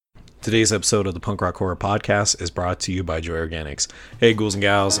Today's episode of the Punk Rock Horror Podcast is brought to you by Joy Organics. Hey, ghouls and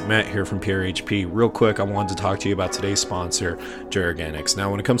gals, Matt here from PRHP. Real quick, I wanted to talk to you about today's sponsor, Joy Organics. Now,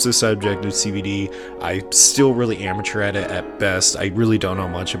 when it comes to the subject of CBD, I'm still really amateur at it at best. I really don't know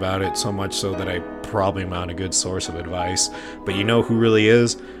much about it, so much so that I probably am not a good source of advice. But you know who really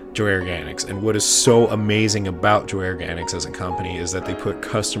is? Joy Organics. And what is so amazing about Joy Organics as a company is that they put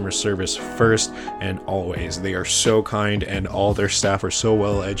customer service first and always. They are so kind and all their staff are so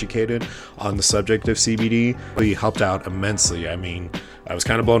well educated on the subject of CBD. They helped out immensely. I mean, I was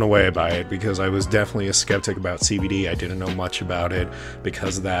kind of blown away by it because I was definitely a skeptic about CBD. I didn't know much about it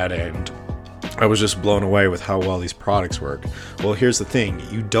because of that, and I was just blown away with how well these products work. Well, here's the thing.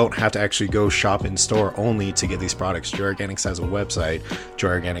 You don't have to actually go shop in store only to get these products. Joy Organics has a website,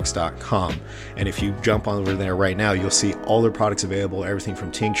 joyorganics.com. And if you jump over there right now, you'll see all their products available, everything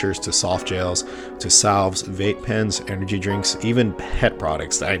from tinctures to soft gels to salves, vape pens, energy drinks, even pet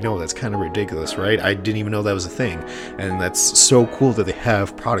products. I know that's kind of ridiculous, right? I didn't even know that was a thing. And that's so cool that they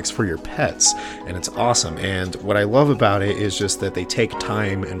have products for your pets. And it's awesome. And what I love about it is just that they take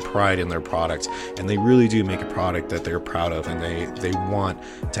time and pride in their product. And they really do make a product that they're proud of, and they want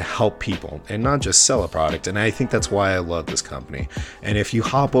to help people and not just sell a product. And I think that's why I love this company. And if you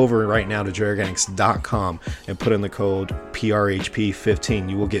hop over right now to joyorganics.com and put in the code PRHP15,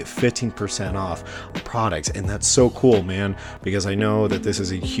 you will get 15% off products. And that's so cool, man, because I know that this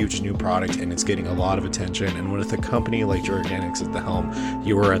is a huge new product and it's getting a lot of attention. And with a company like Joy Organics at the helm,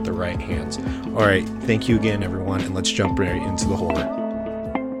 you are at the right hands. All right, thank you again, everyone, and let's jump right into the horror.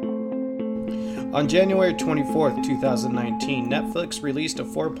 On January 24th, 2019, Netflix released a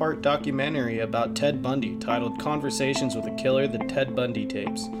 4-part documentary about Ted Bundy titled Conversations with a Killer: The Ted Bundy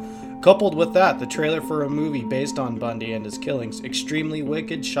Tapes. Coupled with that, the trailer for a movie based on Bundy and his killings, Extremely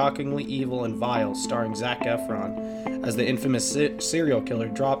Wicked, Shockingly Evil, and Vile, starring Zac Efron as the infamous serial killer,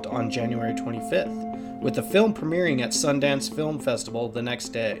 dropped on January 25th, with the film premiering at Sundance Film Festival the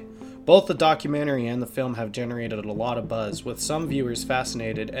next day. Both the documentary and the film have generated a lot of buzz, with some viewers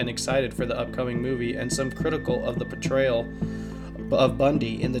fascinated and excited for the upcoming movie and some critical of the portrayal of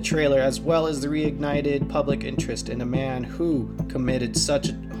Bundy in the trailer, as well as the reignited public interest in a man who committed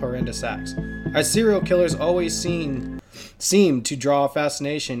such horrendous acts. As serial killers always seem to draw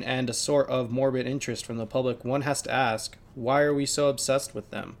fascination and a sort of morbid interest from the public, one has to ask, why are we so obsessed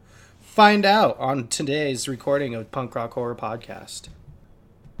with them? Find out on today's recording of Punk Rock Horror Podcast.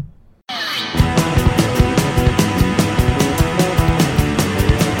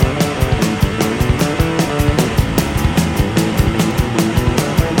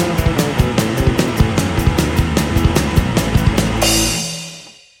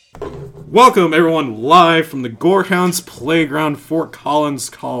 Welcome, everyone, live from the Gorehounds Playground, Fort Collins,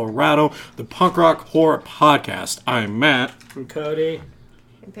 Colorado, the Punk Rock Horror Podcast. I'm Matt. I'm Cody.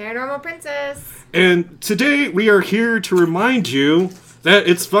 And Paranormal Princess. And today we are here to remind you that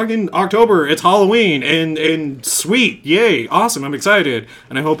it's fucking October, it's Halloween, and sweet, yay, awesome, I'm excited.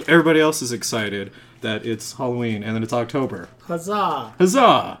 And I hope everybody else is excited that it's Halloween and that it's October. Huzzah!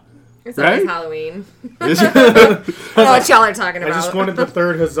 Huzzah! It's right? always Halloween. I don't know what y'all are talking about. I just wanted the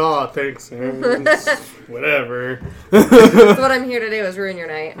third huzzah, thanks. Whatever. That's what I'm here to do, is ruin your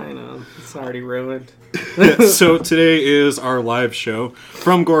night. I know, it's already ruined. So today is our live show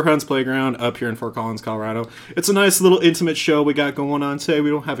from Gorehounds Playground up here in Fort Collins, Colorado. It's a nice little intimate show we got going on today. We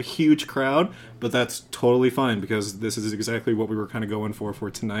don't have a huge crowd, but that's totally fine because this is exactly what we were kind of going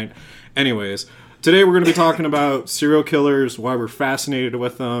for tonight. Anyways, today we're going to be talking about serial killers, why we're fascinated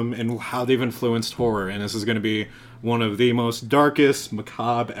with them, and how they've influenced horror. And this is going to be one of the most darkest,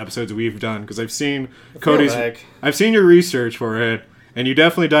 macabre episodes we've done because I've seen I've seen your research for it. And you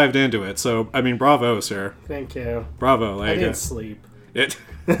definitely dived into it, so, I mean, bravo, sir. Thank you. Bravo. Like, I didn't sleep. It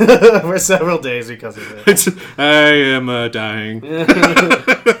for several days because of it. I am dying.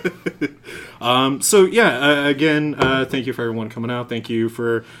 So, yeah, again, thank you for everyone coming out. Thank you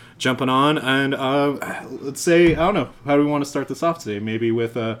for jumping on. And let's say, I don't know, how do we want to start this off today? Maybe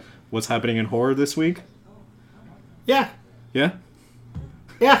with what's happening in horror this week? Yeah. Yeah?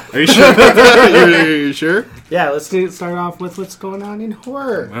 Yeah. Are you sure? Are you sure? Yeah, let's start off with what's going on in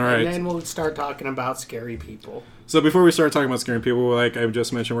horror. All right. And then we'll start talking about scary people. So before we start talking about scary people, like I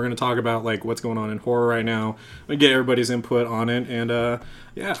just mentioned, we're going to talk about like what's going on in horror right now and get everybody's input on it. And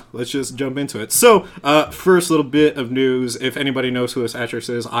yeah, let's just jump into it. So first little bit of news. If anybody knows who this actress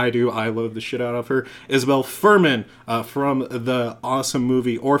is, I do. I love the shit out of her. Isabel Fuhrman from the awesome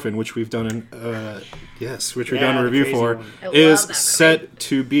movie Orphan, which we've done a review for, is set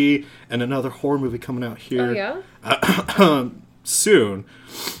to be in another horror movie coming out here Oh, yeah? soon.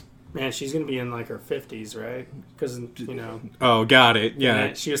 Man, she's gonna be in like her 50s, right? Because Oh, got it.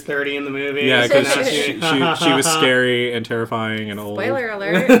 Yeah. she was 30 in the movie. Yeah, so because now she was scary and terrifying and old. Spoiler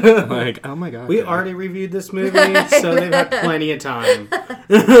alert. Like, oh my god. We yeah. already reviewed this movie, so they've had plenty of time.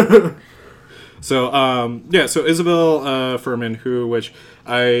 So, so Isabel Furman, which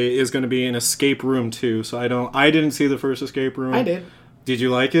is going to be in Escape Room 2. So I didn't see the first Escape Room. I did. Did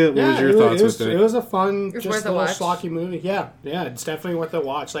you like it? What was your it thoughts was, with it? It was a fun, It's just worth a little watch. schlocky movie. Yeah, it's definitely worth a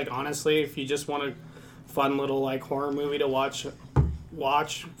watch. Like, honestly, if you just want a fun little, like, horror movie to watch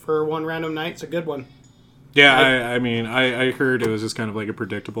for one random night, it's a good one. Yeah, I mean, I heard it was just kind of like a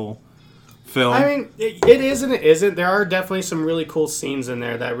predictable film. I mean, it is and it isn't. There are definitely some really cool scenes in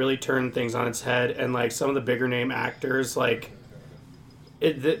there that really turn things on its head, and like some of the bigger name actors, like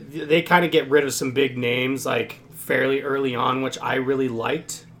they kind of get rid of some big names like fairly early on, which I really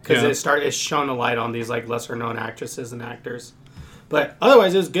liked because it shone a light on these like lesser known actresses and actors. But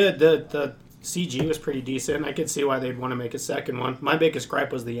otherwise, it was good. The CG was pretty decent. I could see why they'd want to make a second one. My biggest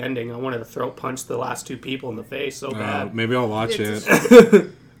gripe was the ending. I wanted to throat punch the last two people in the face so bad. Maybe I'll watch it.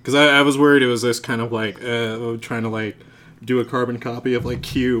 Because I was worried it was this kind of like trying to like do a carbon copy of like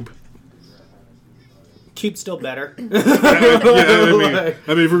Cube. Cube's still better. I mean,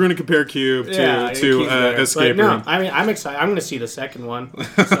 if we're going to compare Cube to Cube's better. Escape But Room. I mean, I'm excited. I'm going to see the second one.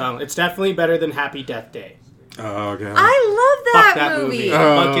 So it's definitely better than Happy Death Day. Oh, God. I love Fuck that, that movie. movie.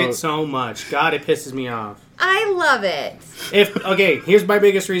 Fuck it so much. God, it pisses me off. I love it. Here's my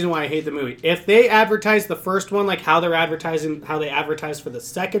biggest reason why I hate the movie. If they advertise the first one like how they advertise for the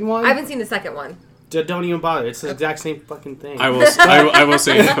second one, I haven't seen the second one. don't even bother. It's the exact same fucking thing. I will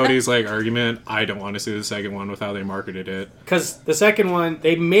say in Cody's like argument, I don't want to see the second one with how they marketed it. Because the second one,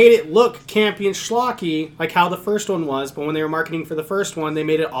 they made it look campy and schlocky, like how the first one was. But when they were marketing for the first one, they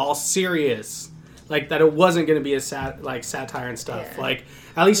made it all serious, like that it wasn't going to be a satire and stuff. Yeah. Like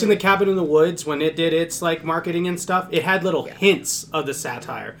at least in the Cabin in the Woods, when it did its like marketing and stuff, it had little hints of the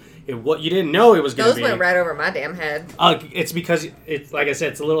satire. What you didn't know it was going to Those be. went right over my damn head. It's because it's like I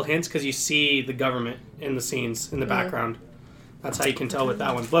said, it's a little hints because you see the government in the scenes in the background. That's how you can tell with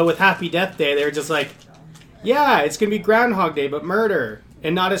that one. But with Happy Death Day, they're just like, yeah, it's gonna be Groundhog Day, but murder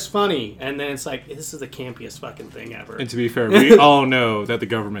and not as funny. And then it's like, this is the campiest fucking thing ever. And to be fair, we all know that the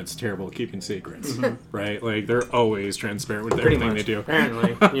government's terrible at keeping secrets, right? Like they're always transparent with Pretty everything much, they do. apparently.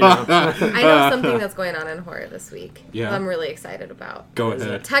 You know. I know something that's going on in horror this week. Yeah. I'm really excited about. Go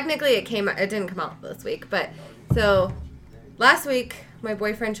ahead. Technically, it didn't come out this week, but so last week my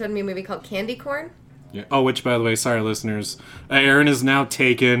boyfriend showed me a movie called Candy Corn. Yeah. Oh, which by the way, sorry listeners, Aaron is now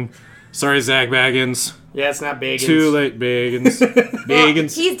taken. Sorry, Zach Baggins. Yeah, it's not Bagans. Too late, Baggins. Well,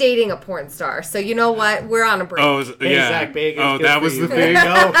 Baggins. he's dating a porn star, so you know what? We're on a break. Oh, Hey, yeah. Zach Bagans, Oh, good that for was you. the thing.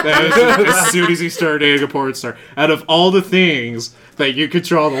 No. As soon as he started dating a porn star, out of all the things that you could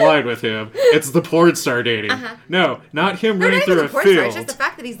draw the line with him, it's the porn star dating. No, not him No, running not even through the a porn star. It's field. just the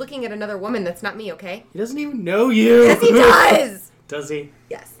fact that he's looking at another woman that's not me. Okay? He doesn't even know you. Yes, he does. Does he?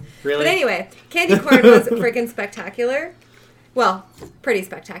 Yes. Really? But anyway, Candy Corn was freaking spectacular. Well, pretty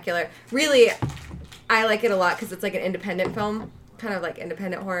spectacular. Really, I like it a lot because it's like an independent film, kind of like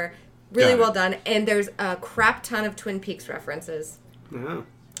independent horror. Really Got it. well done. And there's a crap ton of Twin Peaks references. Oh.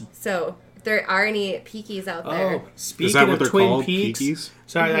 So if there are any peekies out there. Oh, speaking Is that what of they're Twin called? Peaks. Peakies?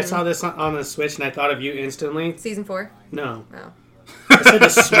 Sorry, I saw this on the Switch and I thought of you instantly. Season 4? No. Oh. I said the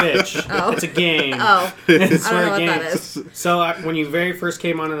Switch. Oh. It's a game. Oh. It's I don't know for what a that game. is. So when you very first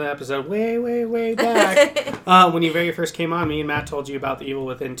came onto the episode, way back, when you very first came on, me and Matt told you about The Evil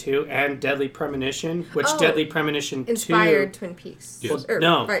Within 2 and Deadly Premonition, which Oh. Deadly Premonition 2... Inspired Twin Peaks. Yes. Or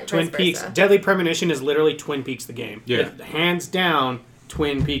No, vice Twin versa. Peaks. Deadly Premonition is literally Twin Peaks the game. Yeah. Hands down,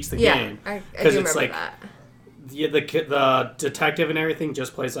 Twin Peaks the Yeah, game. I do it's remember like that. the detective and everything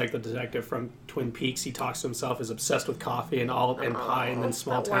just plays like the detective from Twin Peaks. He talks to himself, is obsessed with coffee and pie and then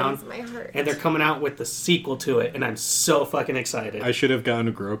small that town. warms my heart. And they're coming out with the sequel to it, and I'm so fucking excited. I should have gotten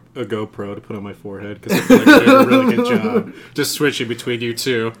a GoPro to put on my forehead because I feel like they did a really good job just switching between you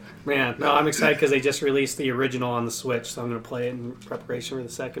two. Man, no, I'm excited because they just released the original on the Switch, so I'm going to play it in preparation for the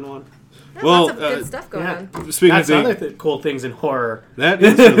second one. Yeah, Well, lots of good stuff going yeah. on. Speaking That's of other cool things in horror. that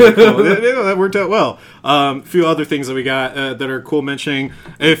is really cool. that worked out well. A few other things that we got that are cool mentioning.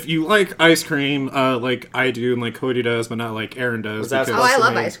 If you like ice cream, like I do and like Cody does, but not like Aaron does. that because- Oh, I What's the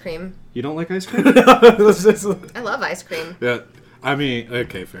love name? ice cream. You don't like ice cream? I love ice cream. Yeah. I mean,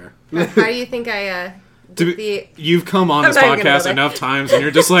 okay, fair. How do you think I To did be- the... You've come on I'm this not even gonna go podcast there. enough times, and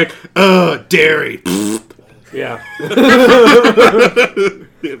you're just like, ugh, dairy. Yeah.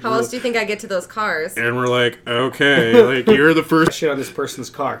 How else do you think I get to those cars? And we're like, okay, like you're the first. Shit on this person's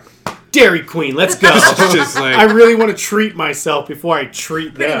car. Dairy Queen, let's go. Just like, I really want to treat myself before I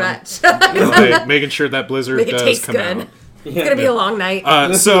treat Pretty them. much. like, making sure that Blizzard Make it does taste come good. out. It's gonna be a long night.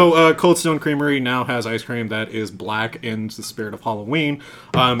 Cold Stone Creamery now has ice cream that is black in the spirit of Halloween.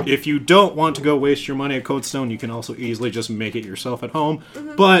 If you don't want to go waste your money at Cold Stone, you can also easily just make it yourself at home.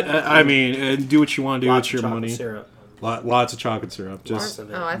 But I mean, do what you want to do with your money. Syrup. Lots of chocolate syrup. Just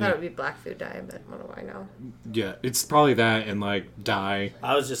I thought it would be black food dye, but what do I know? yeah, it's probably that and like dye.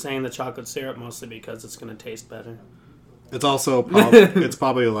 I was just saying the chocolate syrup mostly because it's going to taste better. It's also it's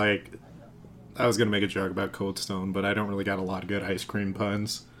probably like I was gonna make a joke about Cold Stone, but I don't really got a lot of good ice cream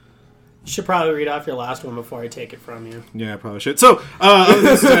puns. You should probably read off your last one before I take it from you. Yeah, I probably should. So,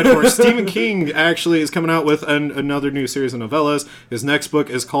 this is Stephen King actually is coming out with another new series of novellas. His next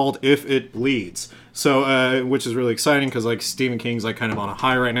book is called If It Bleeds. So, which is really exciting because like Stephen King's like kind of on a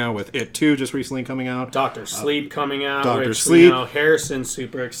high right now with It Too just recently coming out. Dr. Sleep coming out. Dr. Which, Sleep. You know, Harrison's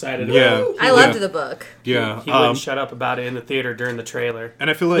super excited Yeah. about. I loved the book. Yeah, He wouldn't shut up about it in the theater during the trailer. and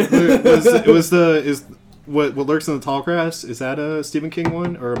I feel like what lurks in the tall grass, is that a Stephen King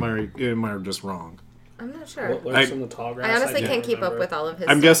one, or am I just wrong? I'm not sure. What lurks in the tall grass? I honestly don't can't keep up remember. with all of his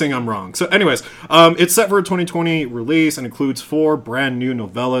I'm stuff. guessing I'm wrong. So, anyways, it's set for a 2020 release and includes 4 brand new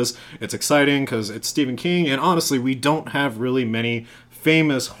novellas. It's exciting because it's Stephen King, and honestly, we don't have really many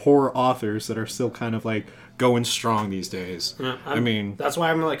famous horror authors that are still kind of like going strong these days. Yeah, I mean, that's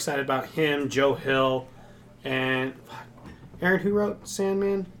why I'm really excited about him, Joe Hill, and Aaron, who wrote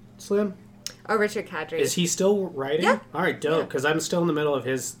Sandman? Slim? Oh, Richard Kadri. Is he still writing? Yeah. All right, dope. Because I'm still in the middle of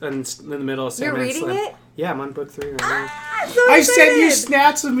You're Sandman reading Slim. it? Yeah, I'm on book 3 right now. I'm so I sent you excited.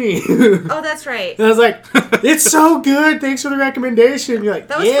 snaps of me. Oh, that's right. And I was like, it's so good. Thanks for the recommendation. You're like,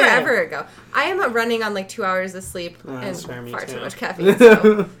 That was yeah. forever ago. I am running on like 2 hours of sleep and that's fair, me far too. too much caffeine.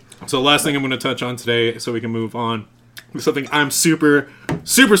 So. so last thing I'm going to touch on today, so we can move on. Something I'm super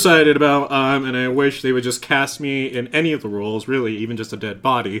excited about, and I wish they would just cast me in any of the roles, really, even just a dead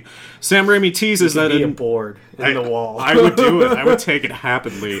body. Sam Raimi teases that Be a board in the wall. I would do it. I would take it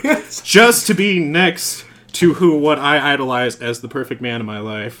happily, just to be next to what I idolize as the perfect man in my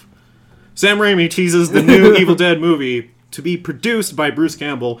life. Sam Raimi teases the new Evil Dead movie to be produced by Bruce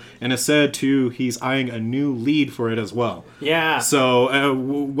Campbell, and is said he's eyeing a new lead for it as well. Yeah. So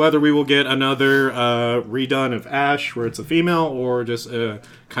whether we will get another redone of Ash, where it's a female, or just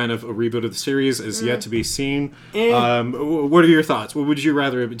kind of a reboot of the series, is yet to be seen. What are your thoughts? What would you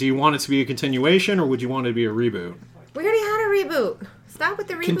rather? Do you want it to be a continuation, or would you want it to be a reboot? We already had a reboot. Stop with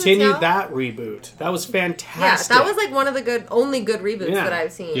the reboots, Continue y'all. that reboot. That was Yeah, fantastic. that was like one of the only good reboots Yeah. that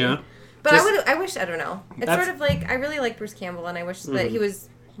I've seen. Yeah. But Just- I wish, I don't know. It's That's- sort of like, I really like Bruce Campbell, and I wish that he was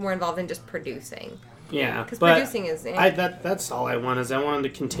more involved in just producing. Yeah, Because but producing is... that's all I want is I wanted to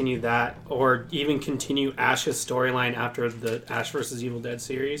continue that, or even continue Ash's storyline after the Ash vs. Evil Dead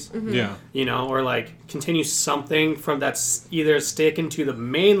series. Yeah. You know, or like continue something from that's either stick into the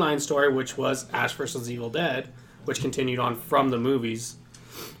mainline story, which was Ash vs. Evil Dead, which continued on from the movies,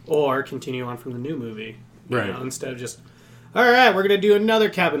 or continue on from the new movie. You Right. know, instead of just, all right, we're gonna do another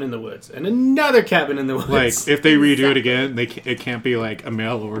Cabin in the Woods and another Cabin in the Woods. Like, if they redo it again, it can't be like a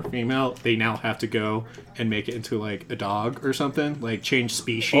male or a female. They now have to go and make it into like a dog or something, like change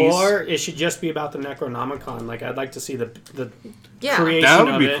species. or it should just be about the Necronomicon. Like, I'd like to see the Yeah. creation That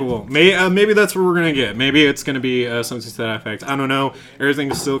would of be it. cool. Maybe that's what we're gonna get. Maybe it's gonna be something to that effect. I don't know.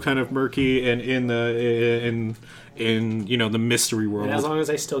 Everything's still kind of murky and in the the mystery world. And as long as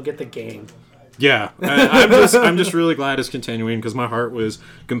I still get the game. Yeah, I'm just really glad it's continuing, because my heart was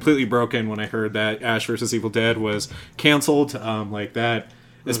completely broken when I heard that Ash vs. Evil Dead was canceled like that,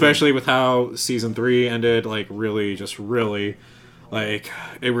 especially with how season 3 ended. Like, really, like,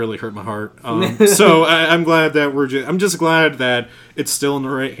 it really hurt my heart. So I'm glad that I'm just glad that it's still in the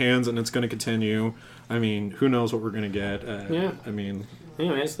right hands and it's going to continue. I mean, who knows what we're going to get? Yeah. I mean.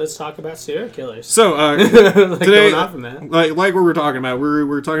 Anyways, let's talk about serial killers. So Like, today, going off from that. like what we were talking about,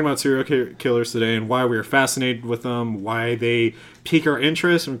 we're talking about serial killers today, and why we are fascinated with them, why they pique our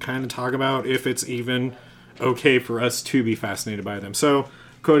interest, and kind of talk about if it's even okay for us to be fascinated by them. So,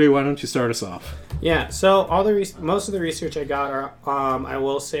 Cody, why don't you start us off? Yeah, so most of the research I got are, I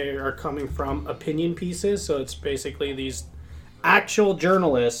will say, are coming from opinion pieces. So it's basically these actual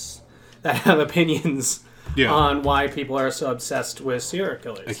journalists that have opinions on why people are so obsessed with serial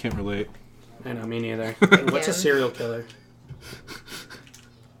killers. I can't relate. I know, me neither. What's a serial killer?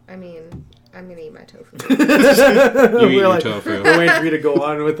 I mean, I'm going to eat my tofu. You eat We're your like, tofu. we're waiting for you to go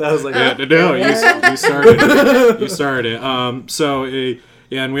on with that. I was like, No, you started. You started. So,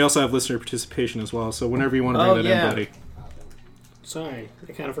 and we also have listener participation as well. So whenever you want to bring that in, buddy. Sorry,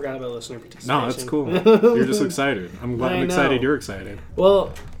 I kind of forgot about listener participation. No, that's cool. You're just excited. I'm I excited know. you're excited.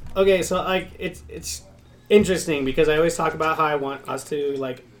 Well, Okay, so like it's interesting because I always talk about how I want us to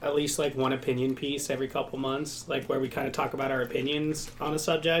like at least like one opinion piece every couple months, like where we kind of talk about our opinions on a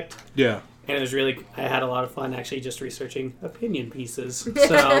subject. Yeah. And it was really, I had a lot of fun actually just researching opinion pieces.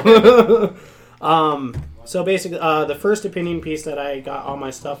 So, so basically, the first opinion piece that I got all my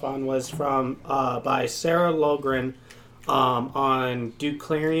stuff on was from by Sarah Logren on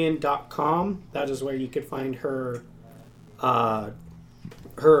DukeClarion.com. That is where you could find her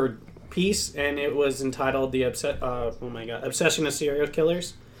her piece, and it was entitled "The Obsession of Serial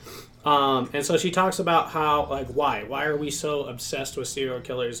Killers." And so she talks about how, like, why are we so obsessed with serial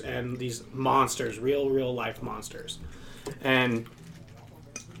killers and these monsters, real life monsters, and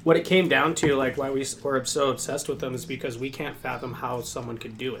what it came down to, like, why we were so obsessed with them is because we can't fathom how someone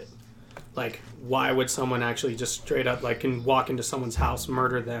could do it. Like, why would someone actually just straight up, like, can walk into someone's house,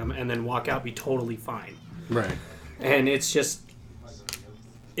 murder them, and then walk out, be totally fine? Right. And it's just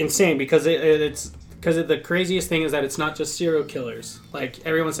insane because it's because the craziest thing is that it's not just serial killers. Like,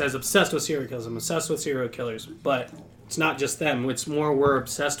 everyone says, obsessed with serial killers. I'm obsessed with serial killers. But it's not just them. It's more we're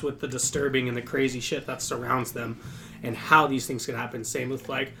obsessed with the disturbing and the crazy shit that surrounds them and how these things can happen. Same with,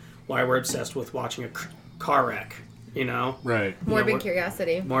 like, why we're obsessed with watching a car wreck, you know? Right. Morbid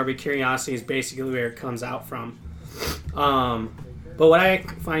curiosity. Morbid curiosity is basically where it comes out from. But what I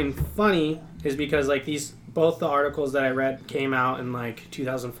find funny is because, like, both the articles that I read came out in, like,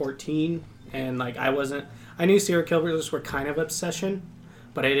 2014. And, like, I knew serial killers were kind of obsession,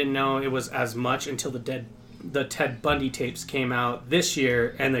 but I didn't know it was as much until the Ted Bundy tapes came out this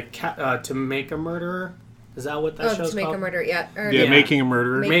year, and the To Make a Murderer, is that what that show's called? To Make a Murderer, yeah. Making a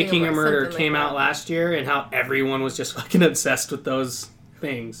Murderer. Making a Murderer came like out last year, and how everyone was just fucking obsessed with those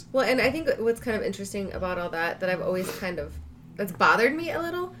things. Well, and I think what's kind of interesting about all that I've always that's bothered me a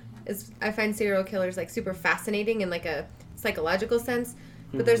little, is I find serial killers, like, super fascinating in, like, a psychological sense.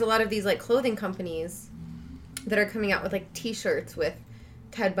 But there's a lot of these, like, clothing companies that are coming out with, like, T-shirts with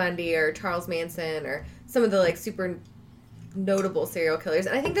Ted Bundy or Charles Manson or some of the, like, super notable serial killers.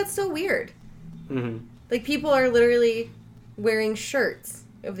 And I think that's so weird. Mm-hmm. Like, people are literally wearing shirts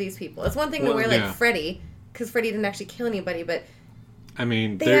of these people. It's one thing to wear, like, Freddy, because Freddy didn't actually kill anybody, but I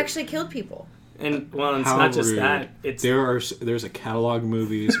mean, they actually killed people. And, well, it's not just that. There's a catalog of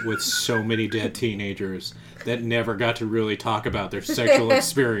movies with so many dead teenagers that never got to really talk about their sexual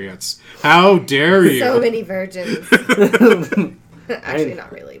experience. How dare you? So many virgins. Actually,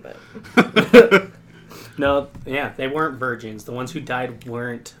 not really, but... No, yeah, they weren't virgins. The ones who died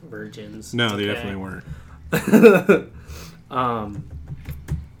weren't virgins. No, they definitely weren't.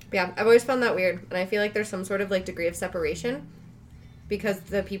 Yeah, I've always found that weird. And I feel like there's some sort of, like, degree of separation because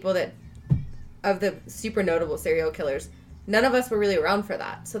the people of the super notable serial killers, none of us were really around for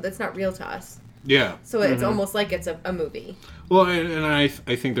that, so that's not real to us. Yeah. So it's almost like it's a movie. Well, and I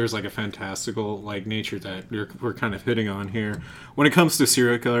think there's, like, a fantastical, like, nature that we're kind of hitting on here. When it comes to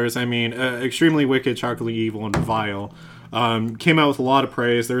serial killers, I mean, Extremely Wicked, Shockingly Evil, and Vile came out with a lot of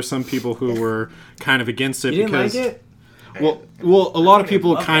praise. There were some people who were kind of against it. You didn't like it? Well, a lot of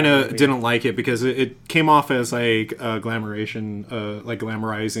people kind of didn't like it because it came off as like glamorizing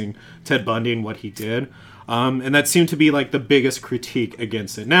Ted Bundy and what he did. And that seemed to be like the biggest critique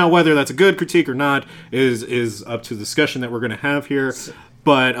against it. Now, whether that's a good critique or not is up to the discussion that we're going to have here.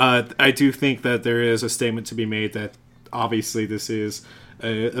 But I do think that there is a statement to be made that obviously this is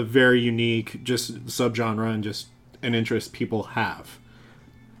a very unique just subgenre and just an interest people have.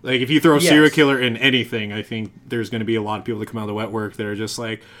 Like, if you throw serial killer in anything, I think there's going to be a lot of people that come out of the wetwork that are just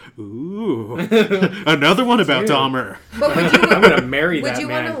like, ooh, another one about Dahmer. But would you, I'm going to marry that man. Would you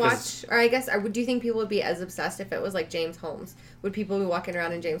want to watch, or I guess, do you think people would be as obsessed if it was like James Holmes? Would people be walking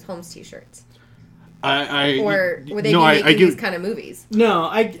around in James Holmes t-shirts? Or would they be making these kind of movies? No,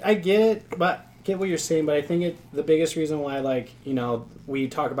 I get it, but get what you're saying, but I think the biggest reason why, like, you know, we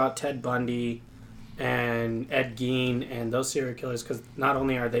talk about Ted Bundy and Ed Gein and those serial killers, because not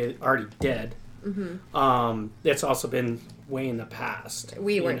only are they already dead, it's also been way in the past.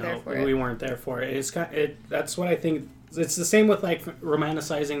 We weren't there for it. It's that's what I think. It's the same with, like,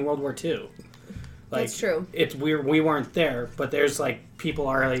 romanticizing World War II. Like, that's true. We weren't there, but there's, like, people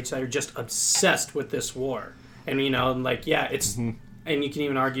our age that are just obsessed with this war, and, you know, like, yeah, it's. And you can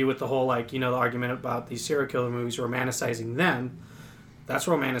even argue with the whole, like, you know, the argument about these serial killer movies romanticizing them. That's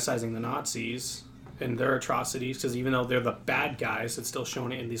romanticizing the Nazis and their atrocities, because even though they're the bad guys, it's still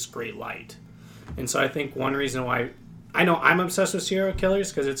showing it in this great light. And so I think one reason why I know I'm obsessed with serial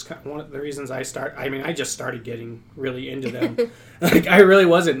killers, because it's one of the reasons I just started getting really into them. Like, I really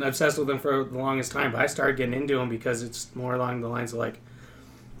wasn't obsessed with them for the longest time, but I started getting into them because it's more along the lines of, like,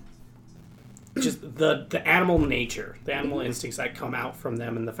 just the animal nature, the animal instincts that come out from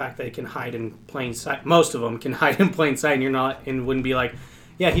them, and the fact that they can hide in plain sight. Most of them can hide in plain sight, and you're not, and wouldn't be like,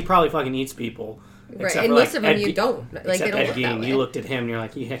 yeah, he probably fucking eats people. Right, and most of them you don't. Like, they don't look that way. You looked at him, and you're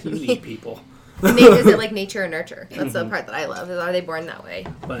like, yeah, you eat people. Is it like nature or nurture? That's the part that I love. Is, are they born that way?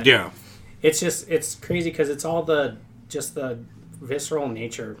 But Yeah. it's crazy because it's all the visceral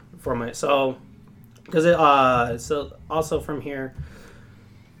nature from it. So, because so also from here,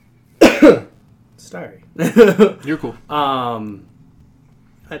 sorry, You're cool. I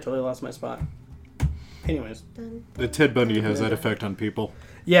totally lost my spot. Anyways, The Ted Bundy has that effect on people.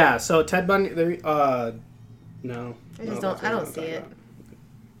 yeah. So Ted Bundy, no, I don't see it.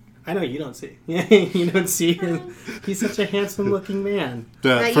 I know you don't see. You don't see him. He's such a handsome-looking man.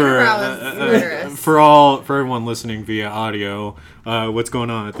 That unibrow is murderous. For everyone listening via audio, what's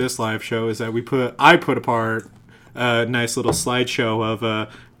going on at this live show is that I put apart a nice little slideshow of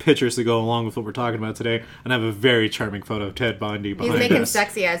pictures to go along with what we're talking about today, and I have a very charming photo of Ted Bundy behind He's making us.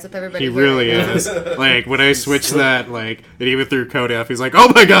 sexy eyes with everybody. He here really right now. is. Like, when I switched that, like, and even threw Cody off, he's like,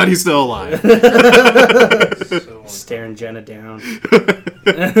 oh my god, he's still alive. Staring Jenna down.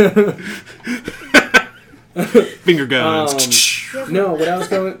 Finger guns. No, what I was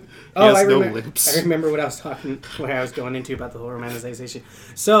going. He has I no remember. lips. I remember what I was going into about the whole romanticization.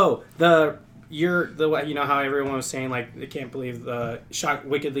 So you know how everyone was saying, like, they can't believe the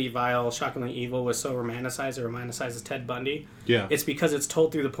wickedly vile, shockingly evil was so romanticized. It romanticizes Ted Bundy. Yeah. It's because it's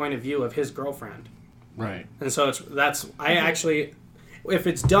told through the point of view of his girlfriend, Right. and so actually, if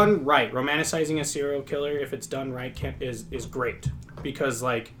it's done right, romanticizing a serial killer, if it's done right, is great, because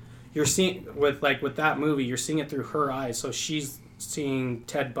like you're seeing with that movie, you're seeing it through her eyes, so she's seeing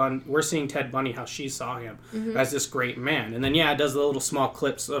Ted Bundy. We're seeing Ted Bundy how she saw him as this great man, and then it does the little small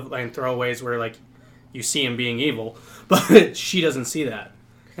clips of and throwaways where like you see him being evil, but she doesn't see that,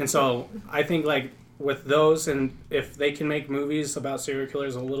 and so I think like with those, and if they can make movies about serial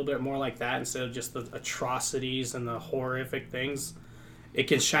killers a little bit more like that instead of just the atrocities and the horrific things, it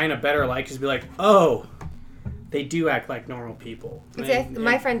can shine a better light because be like, oh, they do act like normal people.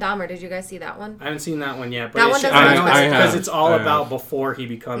 My Friend Dahmer. Did you guys see that one? I haven't seen that one yet, but That one doesn't I know I have. because it's all I have. about before he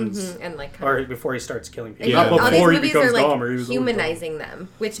becomes, And like, or before he starts killing people. Yeah. Not all these before he movies becomes are like Dahmer. He was always humanizing them,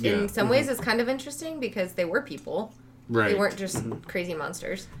 which Yeah. in some ways is kind of interesting because they were people. Right. They weren't just crazy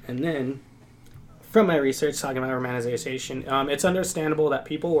monsters. Dahmer. And then, from my research talking about romanticization, it's understandable that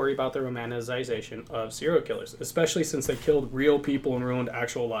people worry about the romanticization of serial killers, especially since they killed real people and ruined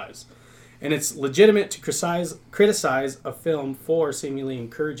actual lives. And it's legitimate to criticize a film for seemingly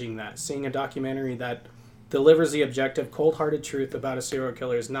encouraging that. Seeing a documentary that delivers the objective, cold-hearted truth about a serial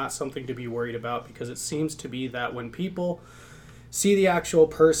killer is not something to be worried about, because it seems to be that when people see the actual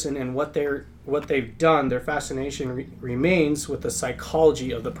person and what they've done, their fascination remains with the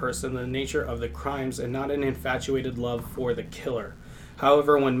psychology of the person, the nature of the crimes, and not an infatuated love for the killer.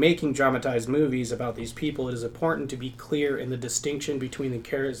 However, when making dramatized movies about these people, it is important to be clear in the distinction between the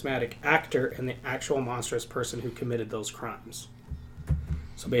charismatic actor and the actual monstrous person who committed those crimes.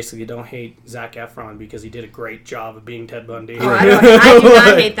 So basically, don't hate Zac Efron because he did a great job of being Ted Bundy. Oh, I do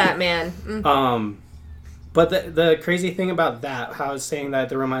not hate that man. But the crazy thing about that, how I was saying that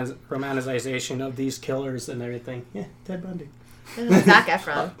the romanticization of these killers and everything, Ted Bundy. Zac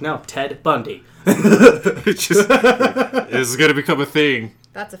Efron. No, Ted Bundy. It's just, this is gonna become a thing.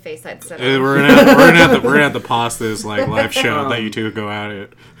 That's a face I'd set And up. we're gonna have to pause this like live show that you two go at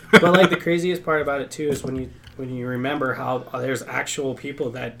it. But like the craziest part about it too is when you remember how there's actual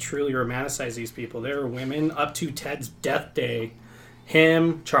people that truly romanticize these people. There are women up to Ted's death day.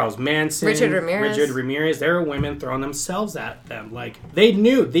 Him, Charles Manson, Richard Ramirez. There are women throwing themselves at them. Like, they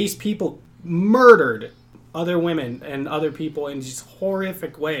knew these people murdered other women and other people in these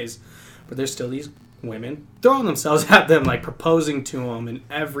horrific ways. But there's still these women throwing themselves at them, like proposing to them and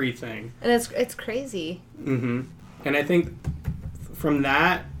everything. And it's crazy. Mm-hmm. And I think from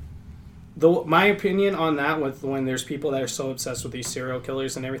that, my opinion on that, with when there's people that are so obsessed with these serial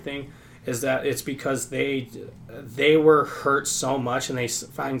killers and everything, is that it's because they were hurt so much and they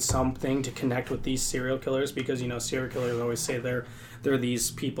find something to connect with these serial killers, because serial killers always say they're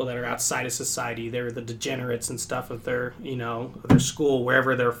these people that are outside of society. They're the degenerates and stuff of their their school,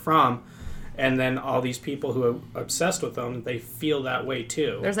 wherever they're from. And then all these people who are obsessed with them, they feel that way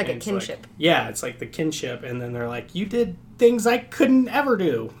too. There's like and a kinship. It's like the kinship, and then they're like, you did things I couldn't ever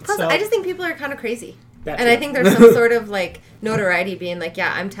do. Plus, I just think people are kind of crazy. That And too. I think there's some sort of like notoriety being like,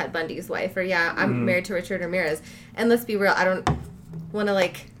 yeah, I'm Ted Bundy's wife, or yeah, I'm married to Richard Ramirez. And let's be real, I don't want to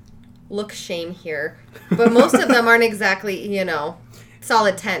like look shame here, but most of them aren't exactly,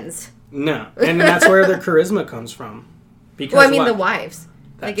 solid tens. No, and that's where their charisma comes from. Because Well, I mean the wives.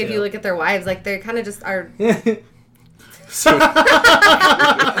 Like, if you look at their wives, like, they're kind of just are...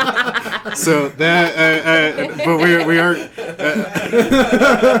 So that, but we are.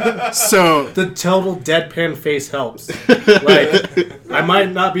 So the total deadpan face helps. Like, I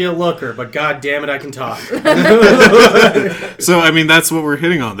might not be a looker, but god damn it, I can talk. So I mean, that's what we're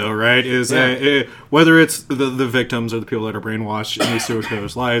hitting on, though, right? Is whether it's the victims or the people that are brainwashed in these serial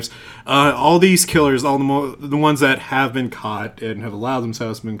killers' lives, all these killers, all the ones that have been caught and have allowed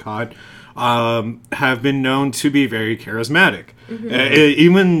themselves to be caught. Have been known to be very charismatic,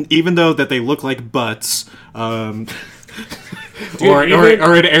 even though that they look like butts. Or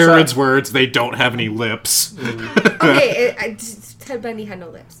in Aaron's words, they don't have any lips. Okay, Ted Bundy had no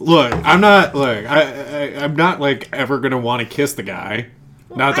lips. Look, I'm not like ever gonna want to kiss the guy.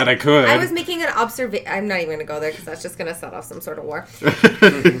 Well, not that I could. I was making an observation. I'm not even going to go there because that's just going to set off some sort of war.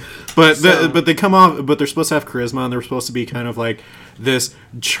 But they come off. But they're supposed to have charisma, and they're supposed to be kind of like this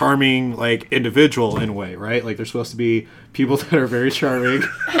charming, like, individual in a way, right? Like, they're supposed to be people that are very charming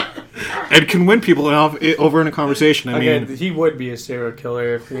and can win people over in a conversation. I mean, he would be a serial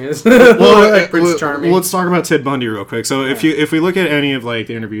killer if he is. Like Prince Charming. Let's talk about Ted Bundy real quick. So if we look at any of like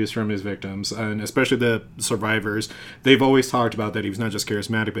the interviews from his victims, and especially the survivors, they've always talked about that he was not just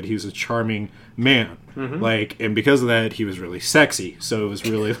charismatic, but he was a charming man. Like, and because of that, he was really sexy. So it was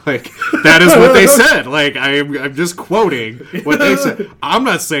really like that is what they said. Like, I'm just quoting what they said. I'm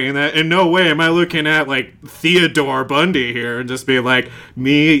not saying that. In no way am I looking at like Theodore Bundy here and just being like,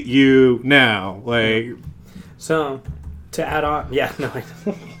 me, you, now. Like, so to add on,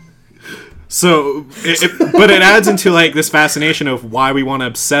 So, but it adds into like this fascination of why we want to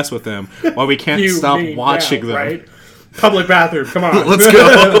obsess with them, why we can't stop watching them. Right? Public bathroom, come on, let's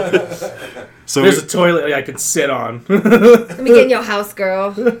go. So there's a toilet I could sit on. Let me get in your house,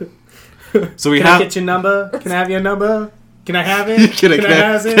 girl. So Can I get your number? Can I have your number? Can I have it? Can I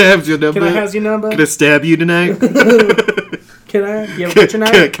have your number? Can I have your number? Can I stab you tonight? Can I? You have a picture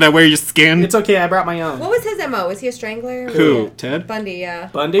knife? Can I wear your skin? It's okay, I brought my own. What was his MO? Was he a strangler? Who? Ted? Bundy, yeah.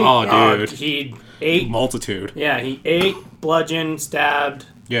 Bundy? Oh, dude. He ate... Multitude. Yeah, he ate, bludgeoned, stabbed.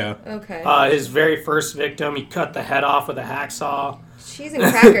 Yeah. Okay. His very first victim, he cut the head off with a hacksaw. Cheese and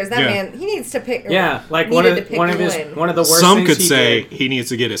crackers. That man, he needs to pick. Yeah, like one of the worst. Some could say he needs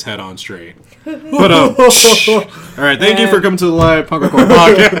to get his head on straight. But all right, thank you for coming to the live Punk Hardcore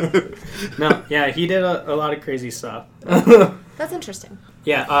podcast. No, yeah, he did a lot of crazy stuff. That's interesting.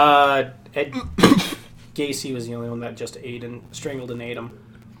 Yeah, Ed Gacy was the only one that just ate and strangled and ate him.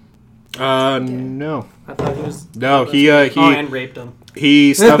 No. I thought he was. No, he and raped him.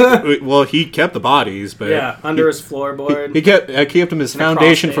 He stuffed. Well, he kept the bodies, but under his floorboard. He kept him his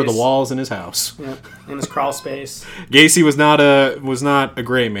foundation for the walls in his house. Yeah, in his crawl space. Gacy was not a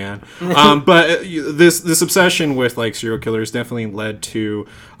great man, but this obsession with like serial killers definitely led to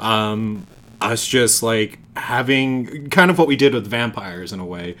us just like having kind of what we did with vampires in a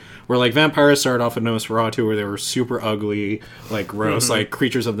way, where like vampires started off with Nosferatu, where they were super ugly, like gross, like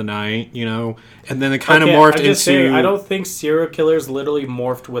creatures of the night, you know, and then they kind of morphed into. I don't think serial killers literally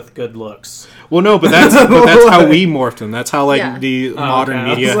morphed with good looks. Well, no, but that's how we morphed them. That's how like the modern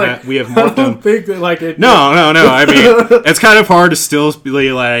media we have morphed them. Think that, like it, No. I mean, it's kind of hard to still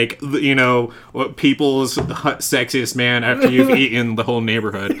be like, you know, people's sexiest man after you've eaten the whole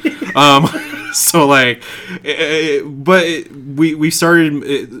neighborhood. So like, but we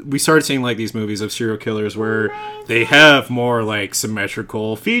started seeing like these movies of serial killers where they have more like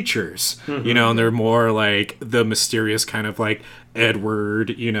symmetrical features, you know, and they're more like the mysterious kind of like Edward,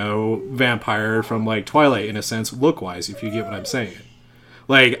 you know, vampire from like Twilight in a sense, look wise, if you get what I'm saying.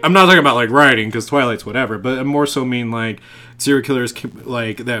 Like, I'm not talking about like writing because Twilight's whatever, but I more so mean like serial killers,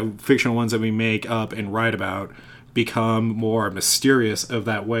 like that fictional ones that we make up and write about, become more mysterious of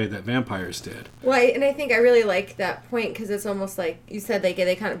that way that vampires did. Well, and I think I really like that point because it's almost like you said, like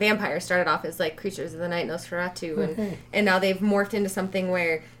they kind of vampires started off as like creatures of the night, Nosferatu, and now they've morphed into something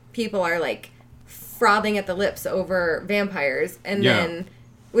where people are like frothing at the lips over vampires, and then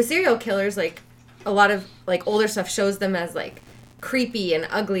with serial killers, like a lot of like older stuff shows them as like creepy and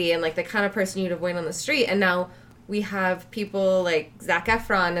ugly and like the kind of person you'd avoid on the street, and now we have people like Zac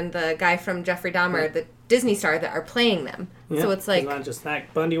Efron and the guy from Jeffrey Dahmer, the Disney star, that are playing them. Yeah, so it's like, not just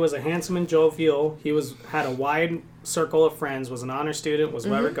that. Bundy was a handsome and jovial. He had a wide circle of friends, was an honor student, was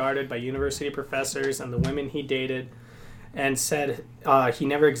well regarded by university professors and the women he dated, and said he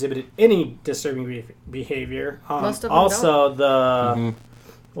never exhibited any disturbing behavior. Most of them also, don't.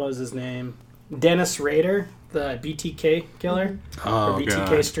 What was his name? Dennis Rader, the BTK killer, Oh, or BTK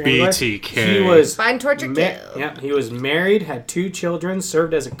God. strangler. BTK. He was Find, torture, kill. Yeah, he was married, had 2 children,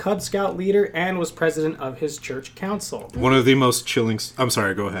 served as a Cub Scout leader, and was president of his church council. One of the most chilling... I'm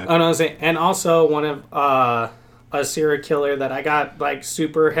sorry, go ahead. Oh no, I was saying, and also one of a serial killer that I got like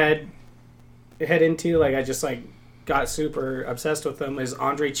super head into. Like I just like got super obsessed with him is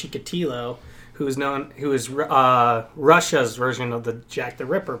Andrei Chikatilo, who is Russia's version of the Jack the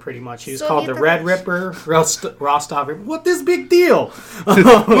Ripper, pretty much. He was called the Red Ripper, Rostov Ripper. What this big deal?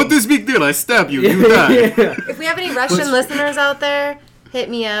 What this big deal? I stab you, you die. If we have any Russian listeners out there, hit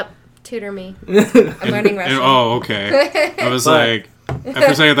me up, tutor me. I'm learning Russian. Oh, okay. I was like,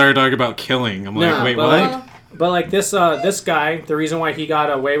 after saying they were talking about killing, I'm like, No, wait, but what? But like this guy, the reason why he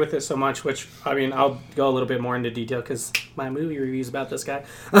got away with it so much, which I mean, I'll go a little bit more into detail because my movie review is about this guy.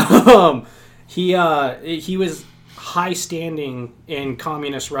 He was high standing in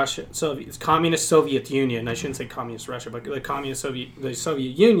communist Russia, so it's communist Soviet Union. I shouldn't say communist Russia, but the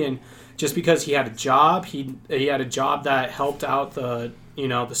Soviet Union, just because he had a job. He had a job that helped out the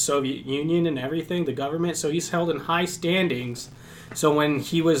Soviet Union and everything, the government. So he's held in high standings. So when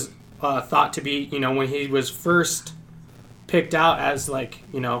he was thought to be, when he was first picked out as like,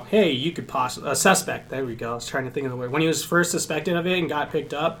 hey, you could a suspect. There we go. I was trying to think of the word. When he was first suspected of it and got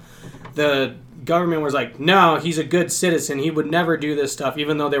picked up, the government was like, no, he's a good citizen. He would never do this stuff,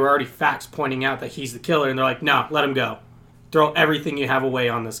 even though there were already facts pointing out that he's the killer. And they're like, no, let him go. Throw everything you have away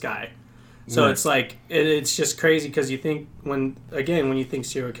on this guy. So It's like, it's just crazy because you think when you think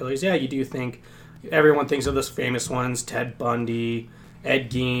serial killers, yeah, you do think, everyone thinks of those famous ones, Ted Bundy,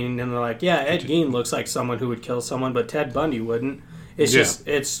 Ed Gein, and they're like, yeah, Ed Gein looks like someone who would kill someone, but Ted Bundy wouldn't. It's just,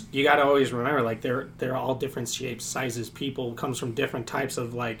 you got to always remember, like, they're all different shapes, sizes, people, comes from different types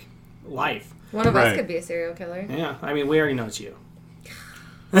of, like, life. One of us could be a serial killer. Yeah, I mean, we already know it's you.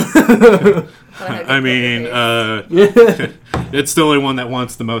 I mean, it's the only one that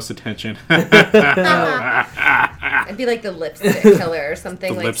wants the most attention. I'd be like the lipstick killer or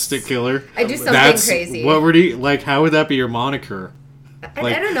something. The lipstick killer? I do something crazy. What would he, like, how would that be your moniker?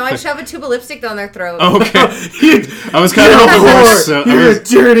 I don't know. I'd shove a tube of lipstick down their throat. Okay. I was kind of hoping more so. You're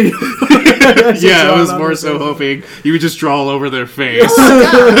dirty. Yeah, I was more so hoping you would just draw all over their face.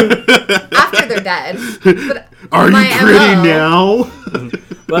 Oh, no. After they're dead. But are you pretty now?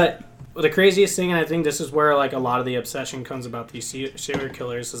 But the craziest thing, and I think this is where like a lot of the obsession comes about these serial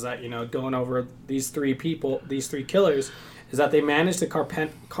killers, is that going over these three killers, is that they manage to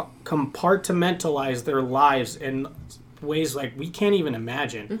compartmentalize their lives in ways like we can't even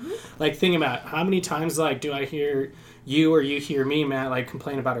imagine. Mm-hmm. Like, think about how many times like do I hear you or you hear me, Matt, like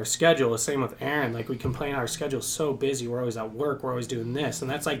complain about our schedule. The same with Aaron. Like, we complain our schedule's so busy. We're always at work. We're always doing this,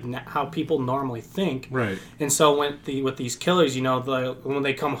 and that's like how people normally think. Right. And so with these killers, when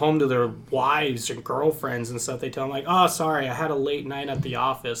they come home to their wives or girlfriends and stuff, they tell them like, "Oh, sorry, I had a late night at the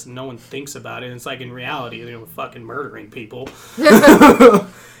office," and no one thinks about it. And it's like in reality, they're fucking murdering people. And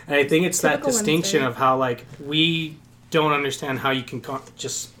I think it's that distinction of how like we don't understand how you can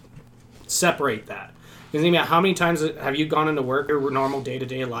just separate that. Because how many times have you gone into work, your normal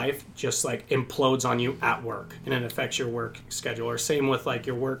day-to-day life just like implodes on you at work and it affects your work schedule? Or same with like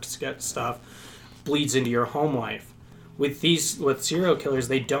your work stuff bleeds into your home life. With serial killers,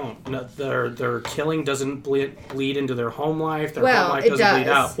 they don't. Their killing doesn't bleed into their home life. Their home life doesn't bleed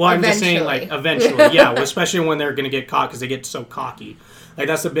out. Well, I'm just saying like eventually, yeah. Especially when they're going to get caught because they get so cocky. Like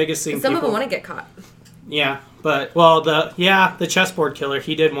that's the biggest thing. Some of them want to get caught. Yeah, but the chessboard killer,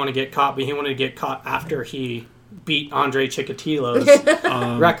 he did want to get caught, but he wanted to get caught after he beat Andrei Chikatilo's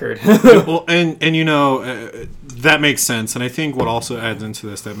record. Well, and that makes sense, and I think what also adds into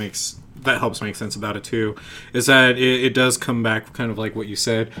this that helps make sense about it too is that it does come back kind of like what you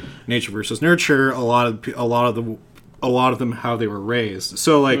said, nature versus nurture. A lot of them how they were raised.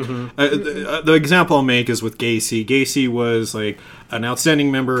 So like the example I'll make is with Gacy. Gacy was like an outstanding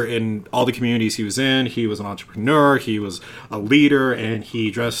member in all the communities he was in. He was an entrepreneur, he was a leader, and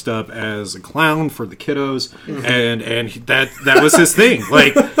he dressed up as a clown for the kiddos. And that was his thing.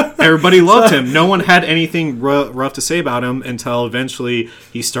 Like, everybody loved him. No one had anything rough to say about him until eventually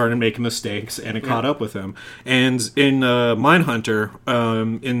he started making mistakes and it caught up with him. And in Mindhunter,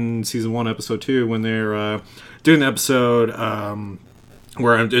 in season 1 episode 2, when they're doing the episode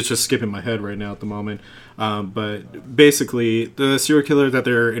where it's just skipping my head right now at the moment, but basically the serial killer that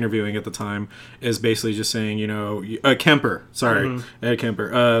they're interviewing at the time is basically just saying, Kemper, Ed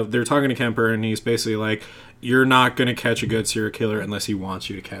Kemper, they're talking to Kemper, and he's basically like, you're not going to catch a good serial killer unless he wants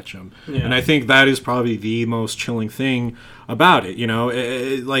you to catch him. Yeah. And I think that is probably the most chilling thing about it.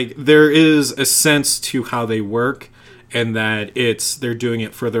 Like, there is a sense to how they work, and that they're doing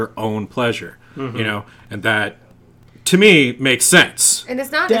it for their own pleasure. you know, and that to me makes sense. And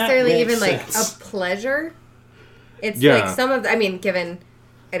it's not That necessarily makes even like sense. a pleasure. It's Yeah. like some of the, I mean, given.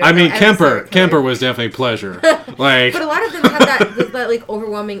 I mean, don't know, Kemper Killer. was definitely pleasure. Like, But a lot of them have that like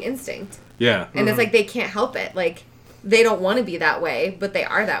overwhelming instinct, yeah. and it's like they can't help it. Like they don't want to be that way, but they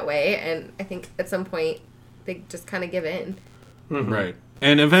are that way, and I think at some point they just kind of give in. Right.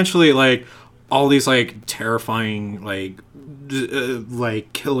 And eventually, like, all these, like, terrifying, like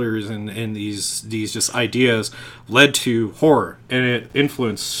killers and these just ideas led to horror. And it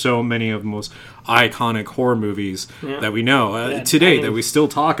influenced so many of the most iconic horror movies that we know Yeah, today I mean- that we still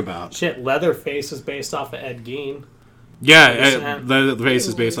talk about. Shit, Leatherface is based off of Ed Gein. Yeah, the face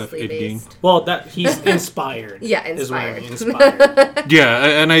is based off Loosely Ed Gein. based. Well, that he's inspired. Yeah, Is what I inspired. mean, inspired.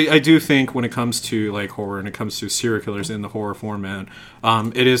 Yeah, and I do think when it comes to like horror and it comes to serial killers in the horror format,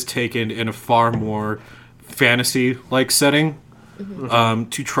 it is taken in a far more fantasy-like setting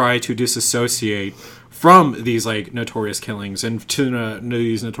to try to disassociate from these like notorious killings and to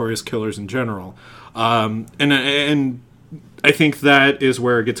these notorious killers in general. And I think that is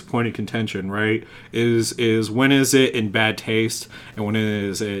where it gets a point of contention, right? Is when is it in bad taste and when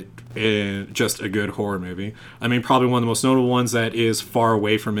is it in just a good horror movie? I mean, probably one of the most notable ones that is far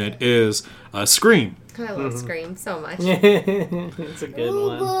away from it is Scream. I love Scream so much. It's a good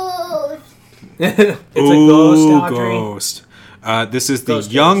one. Ghost. It's a Ooh, ghost, Audrey. Ghost. This is the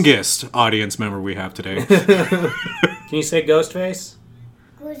Ghostface. youngest audience member we have today. Can you say Ghostface?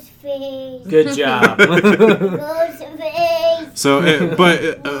 Ghostface. Good job. Ghostface. So, Mario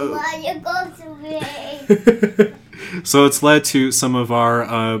Ghostface. so it's led to some of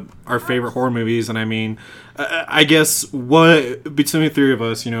our favorite horror movies, and I mean, I guess what between the three of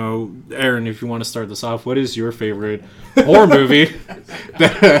us, you know, Aaron, if you want to start this off, what is your favorite horror movie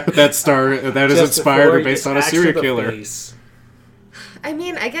that is Just inspired before or you based on a axe to serial the killer? face. I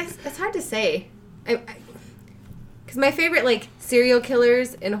mean, I guess it's hard to say. Because my favorite, like, serial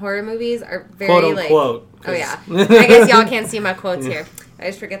killers in horror movies are very, Quote like... unquote. Oh, yeah. I guess y'all can't see my quotes here. I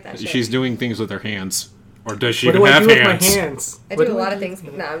just forget that shit. She's doing things with her hands, or does she What even do I have do with my hands? hands? I What do a lot I of things.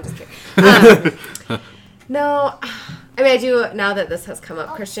 No, I'm just kidding. No, I mean, I do, now that this has come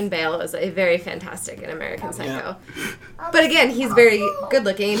up, Christian Bale is a very fantastic in American Psycho. But again, he's very good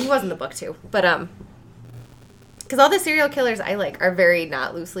looking, and he was in the book too. But, because all the serial killers I like are very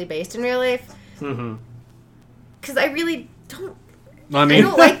not loosely based in real life. Mm-hmm. Because I really don't, I I mean,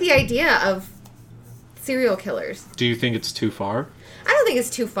 don't like the idea of serial killers. do you think it's too far? I don't think it's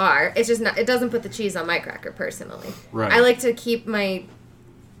too far. It's just not, it doesn't put the cheese on my cracker, personally. Right. I like to keep my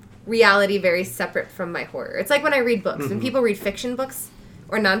reality very separate from my horror. It's like when I read books. When people read fiction books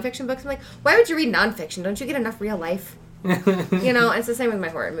or nonfiction books, I'm like, why would you read nonfiction? Don't you get enough real life? You know, it's the same with my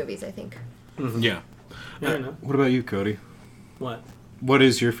horror movies, I think. Yeah. Yeah, I know. What about you, Cody? What? What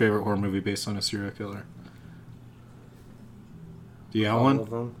is your favorite horror movie based on a serial killer? Do you have All one? of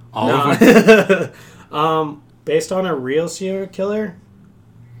them. All No. of them? Based on a real serial killer?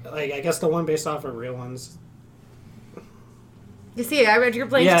 Like, I guess the one based off of real ones. You see, I read your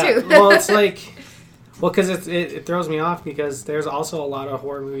blank Yeah, too. well, it's like... Well, because it throws me off because there's also a lot of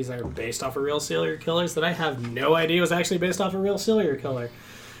horror movies that are based off of real serial killers that I have no idea was actually based off a real serial killer.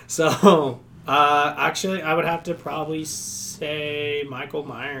 So, actually, I would have to probably say Michael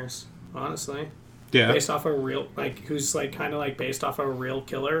Myers, honestly. Yeah. Based off a real, like, who's, like, kind of, like, based off of a real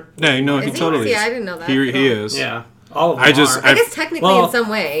killer. Yeah, no, Is he he? totally See, is. I didn't know that He at all. is. Yeah. All of them I just- are. I guess technically Well, in some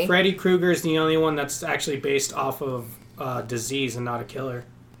way. Freddy Krueger's the only one that's actually based off of disease and not a killer.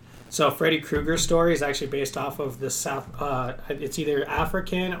 So Freddy Krueger's story is actually based off of the South. It's either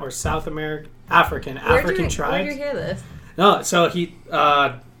African or South American African Where'd you tribes. hear this? No, so he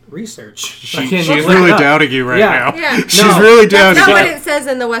research. She's Look really up. doubting you right Yeah. now. Yeah. She's No. really That's doubting not you. what it says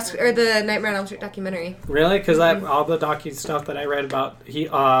in the West or the Nightmare on Elm Street documentary. Really? Because all the docu stuff that I read about,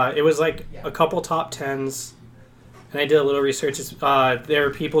 it was like a couple top tens, and I did a little research. There were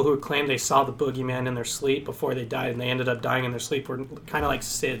people who claimed they saw the boogeyman in their sleep before they died, and they ended up dying in their sleep. Were kind of like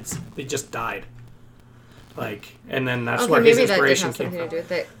SIDS. They just died. Like, and then that's Okay, where his maybe that did inspiration have came something to from. do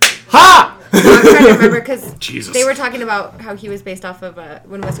with it. Ha! I'm trying to remember because Jesus. they were talking about how he was based off of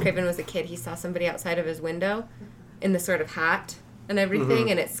when Wes Craven was a kid. He saw somebody outside of his window in the sort of hat and everything,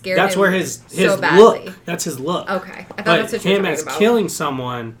 and it scared That's him where his so badly. look. That's his look. Okay, I thought But that's what you were him talking as about. killing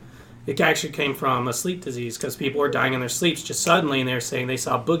someone, it actually came from a sleep disease because people were dying in their sleeps just suddenly, and they're saying they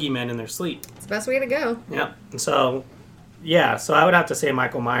saw boogeymen in their sleep. It's the best way to go. Yeah. And so, yeah. So I would have to say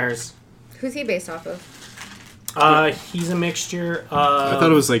Michael Myers. Who's he based off of? He's a mixture of... I thought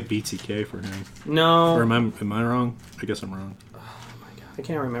it was like BTK for him. No. Or am I wrong? I guess I'm wrong. I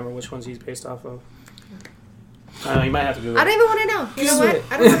can't remember which ones he's based off of. You might have to Google I don't even want to know. You know Google what? it.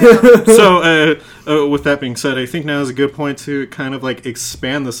 I don't want to know. So, with that being said, I think now is a good point to kind of like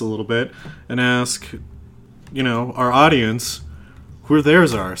expand this a little bit and ask, our audience who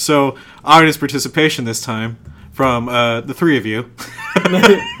theirs are. So, audience participation this time from the three of you.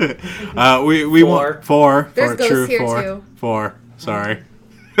 We want four. There's ghosts true, here, four. too. Four. Sorry.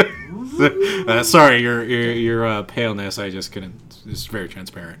 Sorry, your paleness. I just couldn't. It's very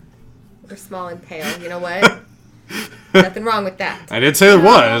transparent. We're small and pale. You know what? Nothing wrong with that. I didn't say there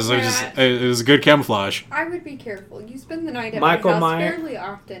was. Matt. It was good camouflage. I would be careful. You spend the night at Michael my house Myers. fairly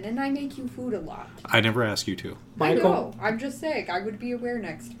often, and I make you food a lot. I never asked you to. I know. I'm just saying. I would be aware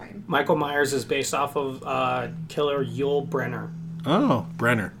next time. Michael Myers is based off of killer Yul Brenner. Oh,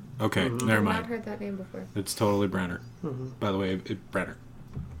 Brenner. Okay, never I've not mind. heard that name before. It's totally Brenner. By the way, Brenner.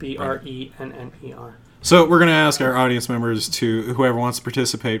 Brenner. So we're going to ask our audience members whoever wants to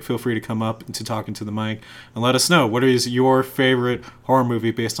participate, feel free to come up to talk into the mic and let us know what is your favorite horror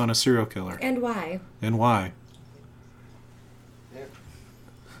movie based on a serial killer And why? and why.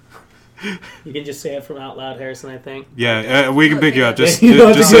 You can just say it from out loud, Harrison, I think. Yeah, we can pick you up. Just say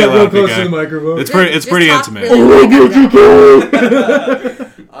say it loud, big guy. It's pretty talk intimate. really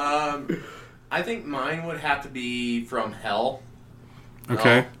I think mine would have to be From Hell.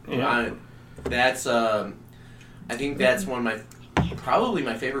 Okay. Yeah. That's I think that's probably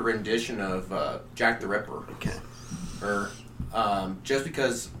my favorite rendition of Jack the Ripper. Okay. Or just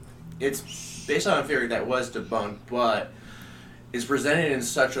because it's based on a theory that was debunked, but it's presented in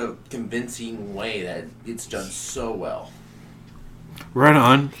such a convincing way that it's done so well. Right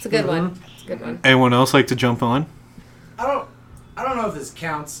on. It's a good one. It's a good one. Anyone else like to jump on? I don't know if this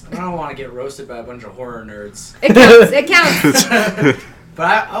counts. I don't want to get roasted by a bunch of horror nerds. It counts. It counts.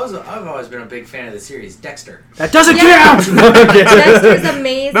 But I've always been a big fan of the series Dexter. That doesn't Yeah. count! Dexter's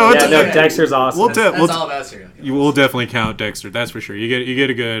amazing. No, it's Yeah, no, okay. Dexter's awesome. That's all about serial killers. You will definitely count Dexter. That's for sure. You get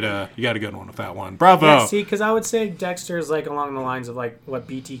a good you got a good one with that one. Bravo. Yeah, see, because I would say Dexter is like along the lines of like what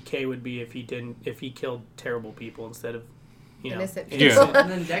BTK would be if he killed terrible people instead of, Innocent Yeah. people. And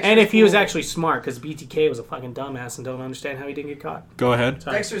then Dexter's And if he was cool. actually smart, because BTK was a fucking dumbass and don't understand how he didn't get caught. Go ahead.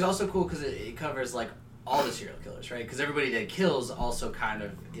 Sorry. Dexter's also cool because it covers like all the serial killers, right? Because everybody that kills also kind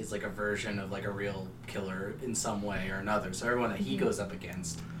of is like a version of like a real killer in some way or another. So everyone that he goes up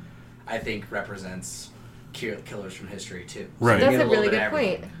against, I think, represents killers from history too. So Right. you That's get a little really bit good of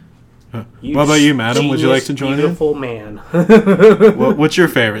everything. point. What about you, madam? Would you like to join in? Beautiful man. What's your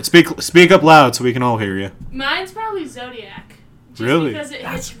favorite? Speak up loud so we can all hear you. Mine's probably Zodiac. Just Really? because it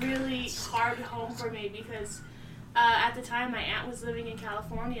hits really hard home for me because at the time my aunt was living in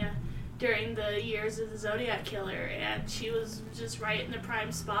California during the years of the Zodiac Killer, and she was just right in the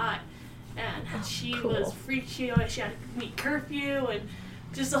prime spot. And she was freaked. She had to meet curfew, and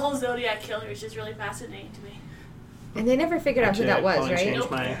just the whole Zodiac Killer is just really fascinating to me. And they never figured out who that was, Probably right? change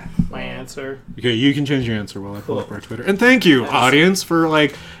my answer. Okay, you can change your answer while I pull up our Twitter. And thank you, audience, for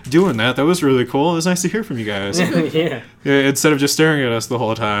doing that. That was really cool. It was nice to hear from you guys. Yeah. Yeah, instead of just staring at us the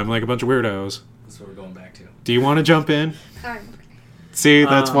whole time like a bunch of weirdos. That's what we're going back to. Do you want to jump in? I'm See,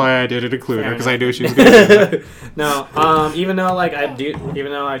 that's Um, why I did it include her, fair because I enough. knew she was going to do that. No, even though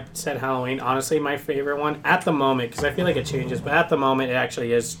I said Halloween, honestly, my favorite one at the moment, because I feel like it changes, but at the moment it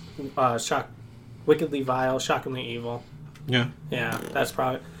actually is Wickedly Vile, Shockingly Evil. Yeah. Yeah, that's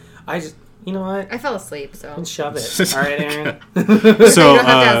probably. You know what? I fell asleep, so. Then shove it. All right, Aaron. So, You don't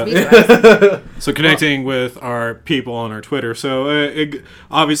have to ask me twice. so connecting with our people on our Twitter. So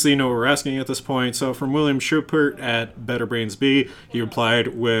obviously you know what we're asking at this point. So from William Schubert at Better Brains B, he replied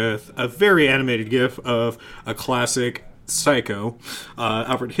with a very animated gif of a classic Psycho,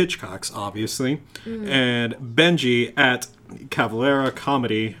 Alfred Hitchcock's obviously, and Benji at Cavalera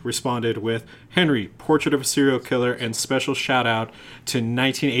Comedy responded with Henry, Portrait of a Serial Killer, and special shout out to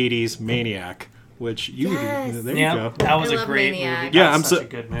 1980s Maniac, which Yes. there you Yeah, go. that was I a love great Maniac. movie. Yeah, That's such a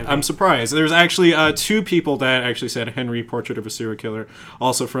good movie. I'm surprised. There's actually two people that actually said Henry, Portrait of a Serial Killer.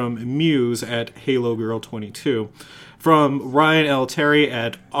 Also from Muse at Halo Girl 22. From Ryan L. Terry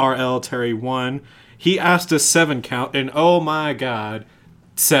at RL Terry 1. He asked a 7 count, and oh my god,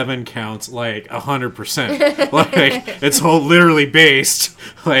 7 counts like 100%. Like it's all literally based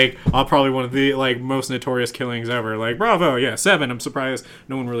like on probably one of the most notorious killings ever. Like bravo, yeah, 7. I'm surprised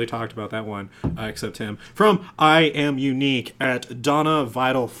no one really talked about that one except him. From I Am Unique at Donna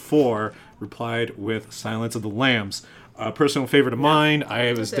Vital 4 replied with Silence of the Lambs. A personal favorite of mine. I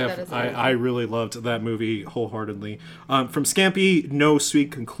really loved that movie wholeheartedly. From Scampy No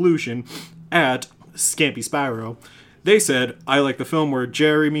Sweet Conclusion at Scampy Spyro. They said, I like the film where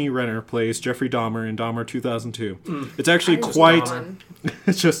Jeremy Renner plays Jeffrey Dahmer in Dahmer 2002. It's actually quite...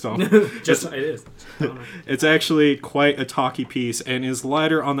 It's just Dahmer. It is. It's actually quite a talky piece and is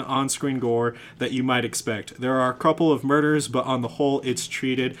lighter on the on-screen gore that you might expect. There are a couple of murders, but on the whole, it's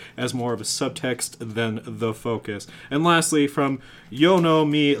treated as more of a subtext than the focus. And lastly, from Yo No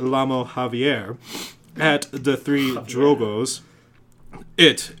Mi Lamo Javier at The Three Drogos,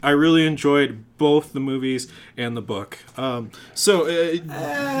 I really enjoyed both the movies and the book. Okay,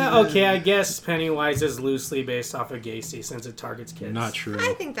 I guess Pennywise is loosely based off of Gacy since it targets kids. Not true.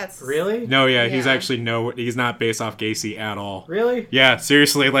 I think that's Really? No, he's actually he's not based off Gacy at all. Really? Yeah,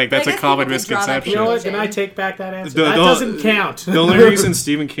 seriously, like that's I a guess common people could draw that misconception. You know what? conclusion. Can I take back that answer? The- That the- doesn't count. The only reason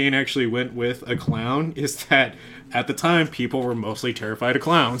Stephen King actually went with a clown is that at the time people were mostly terrified of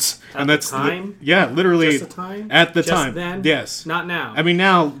clowns, At and the that's time? yeah, literally Just the time? at the Just time. then? Yes, Not now. I mean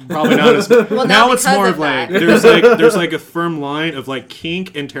now probably not as Well, now it's because more of of like that. there's like a firm line of like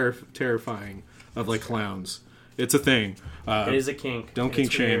kink and terrifying of like clowns. It's a thing. it is a kink. Don't It's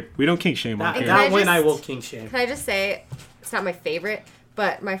kink shame. weird. We don't kink shame on That, here. Can I that one just- I will kink shame. Can I just say, it's not my favorite,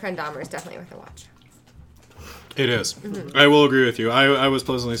 but My Friend Dahmer is definitely worth a watch. It is. I will agree with you. I was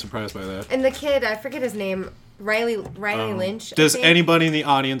pleasantly surprised by that. And the kid, I forget his name, Riley Lynch. I Does think? anybody in the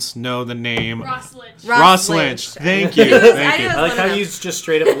audience know the name? Ross Lynch. Ross Lynch. Thank you. I Thank knew you. it I like was how one of you them. just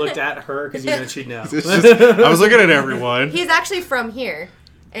straight up looked at her because you knew she'd know. It's just- I was looking at everyone. He's actually from here.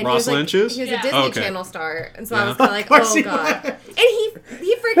 And Ross he was like, Lynch is? He was Yeah. a Disney Okay. Channel star, and so Yeah. I was kind of like, Of course oh he god. was. And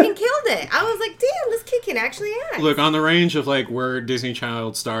he freaking killed it. I was like, damn, this kid can actually act. Look, on the range of like where Disney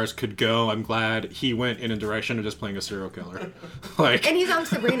Child stars could go, I'm glad he went in a direction of just playing a serial killer. Like, And he's on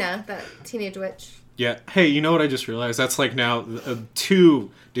Sabrina, that teenage witch. yeah. Hey, you know what I just realized? That's like now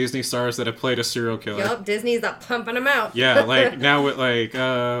 2 Disney stars that have played a serial killer. Yup, Disney's up pumping him out. Yeah, like now with like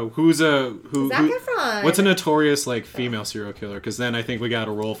who Zac Efron. what's a notorious like female serial killer? Because then I think we got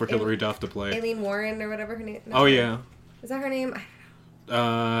a role for Hillary Duff to play. Aileen Warren or whatever her name. Oh yeah, Is that her name?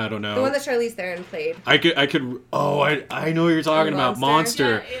 I don't know. The one that Charlize Theron played. I could. Oh, I know what you're talking about.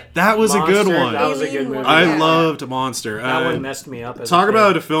 Monster? Monster. Yeah, That was a good Monster, one. that was a Aileen good movie. Warren. I Yeah. loved Monster. That one messed me up. As Talk a kid.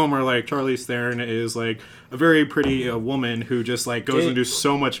 about a film where like Charlize Theron is like a very pretty woman who just like goes Dude. and do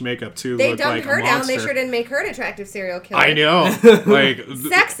so much makeup to They look dumbed like her a down. monster. They sure didn't make her an attractive serial killer. I know. Like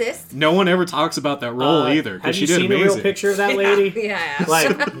Sexist. no one ever talks about that role either Have because you she did seen amazing. a real picture of that lady? Yeah.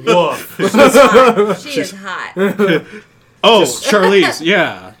 Like, woof. She is hot. Oh, Charlize.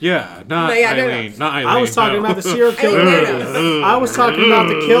 Yeah. Not No, no, Eileen. no. Not Eileen. I was talking no. about the serial killer. Aileen, I was talking about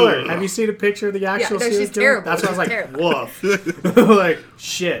the killer. Have you seen a picture of the actual no, serial she's killer? terrible. That's what I was like, She's woof. Like,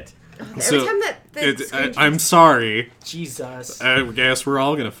 shit. Every So, time that screen I'm sorry. Jesus. I guess we're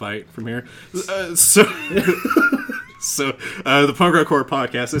all gonna fight from here. So the Punk Rock Horror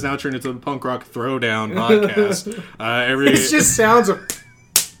Podcast is now turned into the Punk Rock Throwdown Podcast. It just sounds.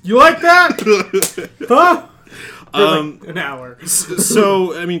 You like that? Huh? For like an hour.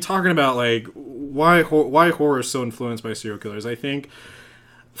 So I mean, talking about like why horror is so influenced by serial killers, I think.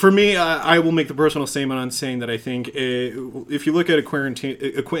 For me, I will make the personal statement on saying that I think if you look at a Quentin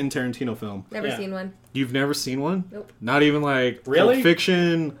Tarantino film, Never seen one. you've never seen one? Nope. Not even like Really? Pulp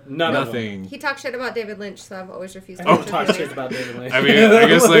Fiction? None of them. nothing. He talked shit about David Lynch, so I've always refused to I don't watch talk his shit movies. about David Lynch. I mean, I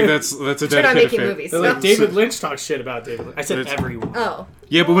guess like that's a We're not dedicated making fan. movies. They're So. like, David Lynch talks shit about David Lynch. I said It's- everyone. Oh.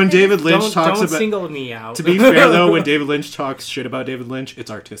 Yeah, but when David Lynch don't talks don't about single me out. to be fair though, when David Lynch talks shit about David Lynch,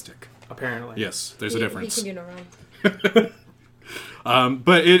 it's artistic. Apparently. Yes, there's a He difference. can do no wrong.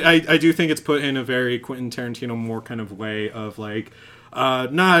 But I do think it's put in a very Quentin Tarantino more kind of way of like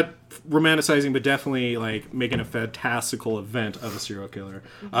not romanticizing, but definitely like making a fantastical event of a serial killer.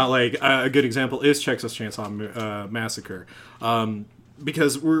 Like a good example is Texas Chainsaw Massacre.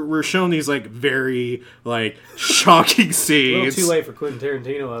 Because we're shown these like very like shocking A little scenes. too late for Quentin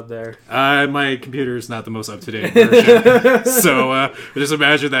Tarantino out there. My computer is not the most up to date version, so just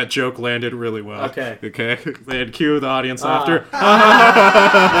imagine that joke landed really well. Okay. And cue the audience laughter.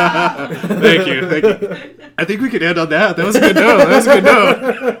 Thank you. I think we could end on that. That was a good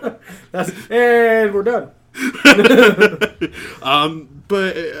note. And we're done.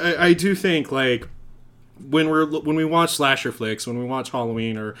 But I do think like when we watch slasher flicks, when we watch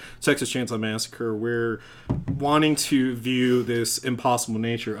Halloween or Texas Chainsaw Massacre, we're wanting to view this impossible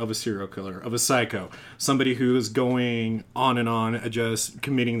nature of a serial killer, of a psycho, somebody who is going on and on, just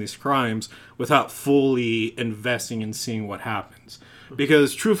committing these crimes without fully investing in seeing what happens.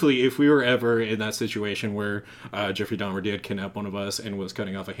 Because truthfully, if we were ever in that situation where Jeffrey Dahmer did kidnap one of us and was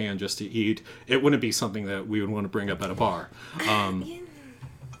cutting off a hand just to eat, it wouldn't be something that we would want to bring up at a bar.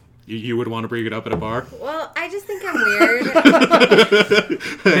 You would want to bring it up at a bar? Well, I just think I'm weird.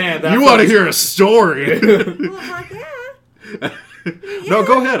 Man, You want to hear a story? Well, fuck yeah. No,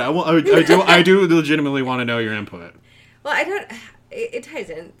 go ahead. I do legitimately want to know your input. Well, I don't. It ties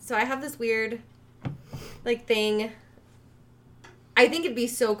in. So I have this weird, like, thing. I think it'd be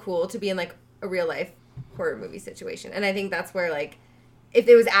so cool to be in, like, a real life horror movie situation, and I think that's where, like, if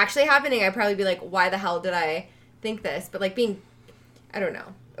it was actually happening, I'd probably be like, why the hell did I think this? But, like, I don't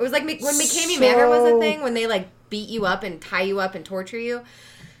know. It was like when McKamey Manor was a thing, when they, like, beat you up and tie you up and torture you.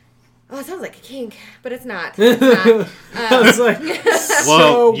 Oh, it sounds like a kink, but it's not. It's not. I was like,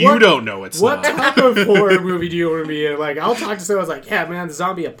 well, you don't know it's what not. type of horror movie do you want to be in? Like, I'll talk to someone who's like, yeah, man, the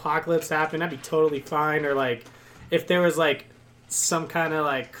zombie apocalypse happened. That'd be totally fine. Or, like, if there was, like, some kind of,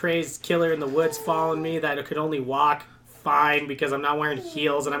 like, crazed killer in the woods following me that could only walk, fine, because I'm not wearing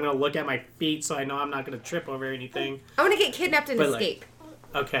heels and I'm going to look at my feet so I know I'm not going to trip over anything. I want to get kidnapped and escape.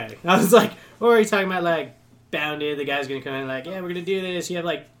 Like, okay. I was like, what are you talking about, like, bounded? The guy's going to come in like, yeah, we're going to do this. You have,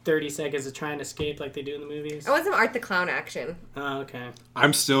 like, 30 seconds to try and escape like they do in the movies. I want some Art the Clown action. Oh, okay.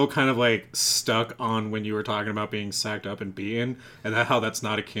 I'm still kind of, like, stuck on when you were talking about being sacked up and beaten, and how that's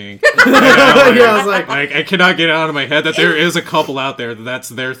not a kink. I was like, I cannot get it out of my head that there is a couple out there that's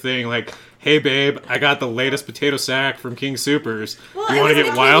their thing. Like, hey, babe, I got the latest potato sack from King Supers. Well, you want to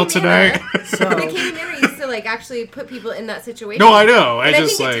get wild tonight? McKamey Manor used to, like, actually put people in that situation. No, I know. And I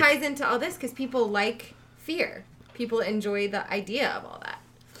think it ties into all this because people like fear. People enjoy the idea of all that.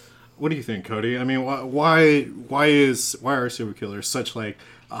 What do you think, Cody? I mean, why are serial killers such, like,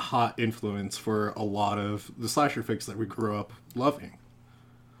 a hot influence for a lot of the slasher flicks that we grew up loving?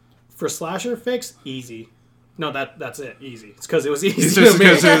 For slasher flicks, easy. No, that's it. Easy. It's because it was easy. So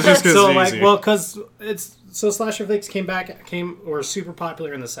slasher flicks were super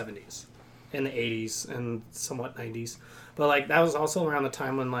popular in the 70s, in the 80s, and somewhat 90s. But, like, that was also around the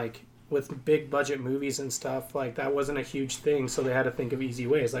time when, like, with big budget movies and stuff, like, that wasn't a huge thing, so they had to think of easy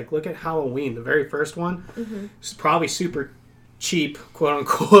ways. Like, look at Halloween, the very first one. Mm-hmm. It's probably super cheap, quote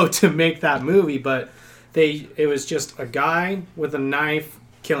unquote, to make that movie, but it was just a guy with a knife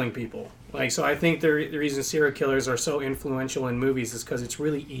killing people. Like, so I think the reason serial killers are so influential in movies is because it's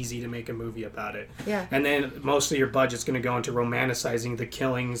really easy to make a movie about it. Yeah. And then most of your budget's going to go into romanticizing the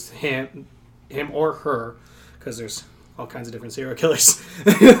killings, him or her, because there's all kinds of different serial killers.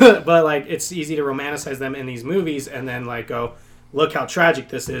 But, like, it's easy to romanticize them in these movies and then, like, go, look how tragic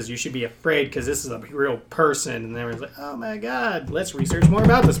this is. You should be afraid because this is a real person. And then everyone's like, oh, my God, let's research more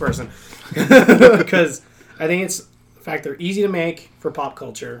about this person. Because I think it's the fact they're easy to make for pop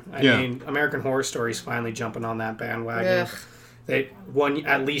culture. I mean, American Horror Story's finally jumping on that bandwagon. Ugh. They won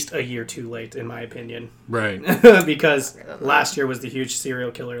at least a year too late, in my opinion. Right. Because last year was the huge serial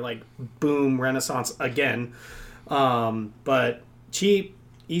killer, like, boom, renaissance again. But cheap,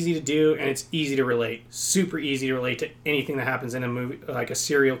 easy to do, and it's easy to relate. Super easy to relate to anything that happens in a movie, like a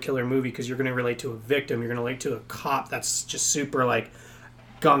serial killer movie, because you're going to relate to a victim. You're going to relate to a cop that's just super, like,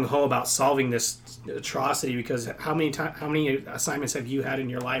 gung-ho about solving this atrocity, because how many assignments have you had in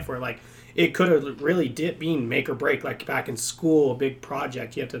your life where, like, it could have really been make or break, like back in school, a big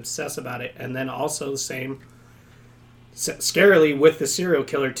project, you have to obsess about it. And then also the same scarily with the serial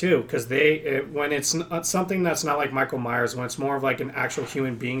killer too, because when it's not something that's not like Michael Myers, when it's more of like an actual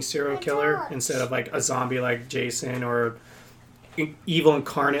human being serial killer instead of like a zombie like Jason or evil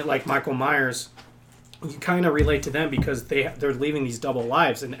incarnate like Michael Myers, you kind of relate to them because they're living these double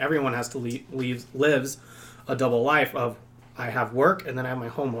lives, and everyone has to lives a double life of, I have work and then I have my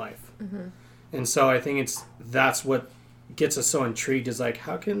home life. Mm-hmm. And so I think that's what gets us so intrigued, is like,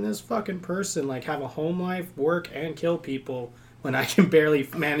 how can this fucking person, like, have a home life, work, and kill people when I can barely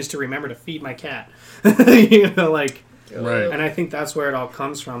manage to remember to feed my cat? You know, like, right. And I think that's where it all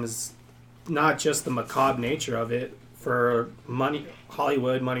comes from, is not just the macabre nature of it. For money,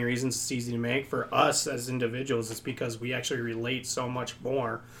 Hollywood, money reasons, it's easy to make. For us as individuals, it's because we actually relate so much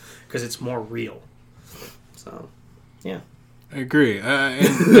more because it's more real. So, yeah. I agree,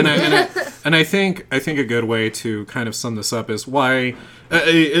 and I think a good way to kind of sum this up is why.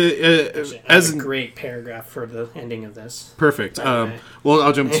 As a great paragraph for the ending of this. Perfect. Well,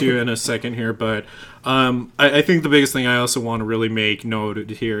 I'll jump to you in a second here, but I think the biggest thing I also want to really make noted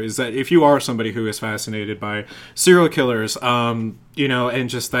here is that if you are somebody who is fascinated by serial killers, you know, and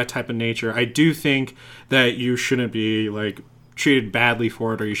just that type of nature, I do think that you shouldn't be, like, treated badly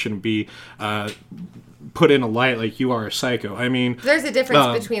for it, or you shouldn't be put in a light like you are a psycho. I mean, there's a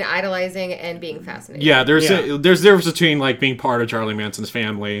difference between idolizing and being fascinated. Yeah, there's a difference between, like, being part of Charlie Manson's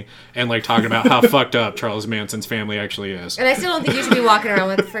family and, like, talking about how fucked up Charles Manson's family actually is. And I still don't think you should be walking around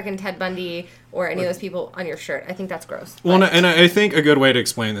with freaking Ted Bundy or any of those people on your shirt. I think that's gross. Well, But- and I think a good way to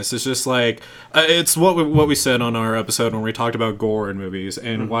explain this is just like it's what we said on our episode when we talked about gore in movies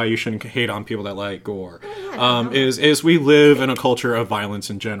and why you shouldn't hate on people that like gore. Is we live in a culture of violence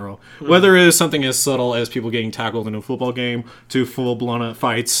in general, whether it is something as subtle as people getting tackled in a football game to full blown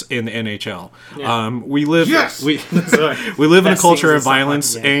fights in the NHL. We live we live in a Best culture of things in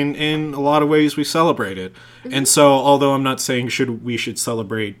violence, hockey game. and in a lot of ways we celebrate it. And so, although I'm not saying we should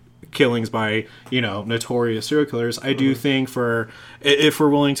celebrate killings by notorious serial killers, I do think if we're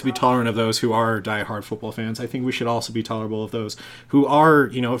willing to be tolerant of those who are diehard football fans, I think we should also be tolerable of those who are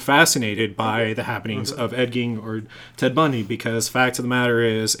fascinated by the happenings of Ed Gein or Ted Bundy, because fact of the matter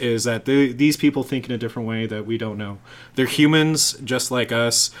is that these people think in a different way that we don't know. They're humans just like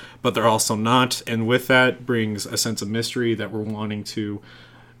us, but they're also not, and with that brings a sense of mystery that we're wanting to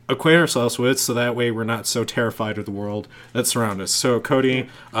acquaint ourselves with, so that way we're not so terrified of the world that surrounds us. So Cody,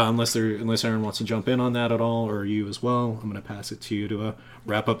 unless Aaron wants to jump in on that at all, or you as well, I'm going to pass it to you to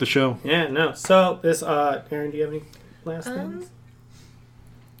wrap up the show. Yeah, no. So this, Aaron, do you have any last things?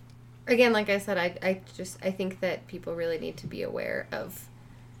 Again, like I said, I think that people really need to be aware of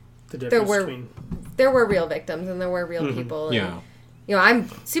The difference between there were real victims and there were real people. And, Yeah. I'm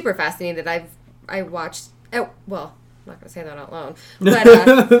super fascinated. I watched. Well, I'm not going to say that out loud.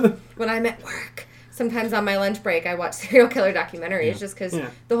 But when I'm at work, sometimes on my lunch break, I watch serial killer documentaries just because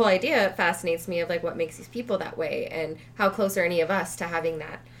the whole idea fascinates me of like what makes these people that way and how close are any of us to having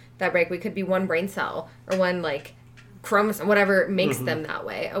that break. We could be one brain cell or one like chromosome, whatever makes them that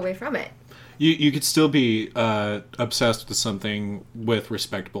way, away from it. You could still be obsessed with something with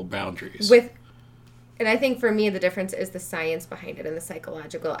respectable boundaries. And I think for me the difference is the science behind it and the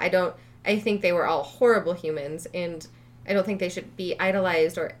psychological. I think they were all horrible humans, and I don't think they should be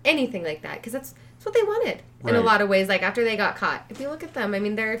idolized or anything like that, because that's what they wanted in a lot of ways. Like after they got caught, if you look at them, I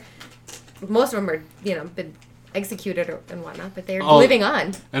mean, most of them are been executed and whatnot, but they're living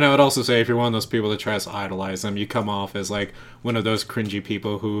on. And I would also say, if you're one of those people that tries to idolize them, you come off as like one of those cringy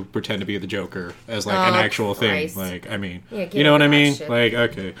people who pretend to be the Joker as like an actual Christ. thing. Like, I mean, get you know what I into that mean? shit. Like,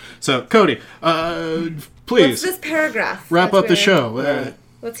 okay. So, Cody, please What's this paragraph? wrap up the show.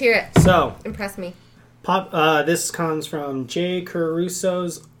 Let's hear it. So, Impress me. this comes from Jay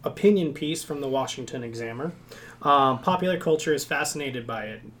Caruso's opinion piece from the Washington Examiner. Popular culture is fascinated by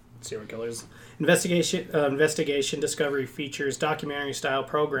it. Serial killers. Investigation Discovery features documentary-style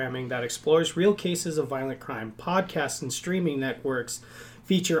programming that explores real cases of violent crime. Podcasts and streaming networks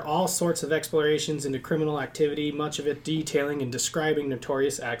feature all sorts of explorations into criminal activity, much of it detailing and describing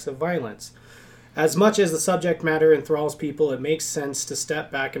notorious acts of violence. As much as the subject matter enthralls people, it makes sense to step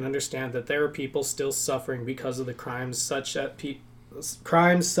back and understand that there are people still suffering because of the crimes such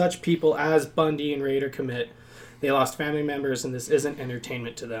people as Bundy and Rader commit. They lost family members, and this isn't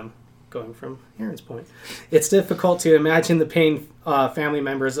entertainment to them. Going from Aaron's point, it's difficult to imagine the pain family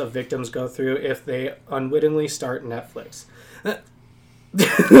members of victims go through if they unwittingly start Netflix.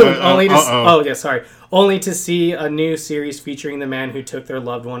 Only to see a new series featuring the man who took their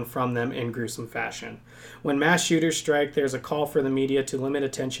loved one from them in gruesome fashion. When mass shooters strike, there's a call for the media to limit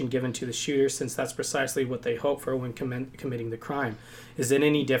attention given to the shooter, since that's precisely what they hope for when committing the crime. Is it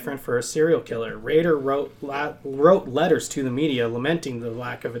any different for a serial killer? Rader wrote letters to the media lamenting the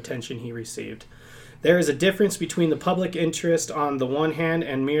lack of attention he received. There is a difference between the public interest on the one hand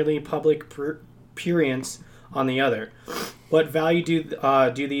and merely public prurience on the other. What value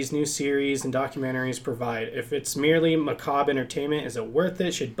do these new series and documentaries provide? If it's merely macabre entertainment, is it worth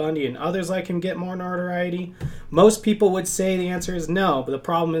it? Should Bundy and others like him get more notoriety? Most people would say the answer is no, but the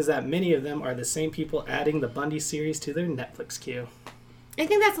problem is that many of them are the same people adding the Bundy series to their Netflix queue. I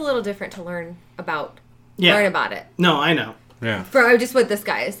think that's a little different to learn about. Learn about it. No, I know. Yeah. For just what this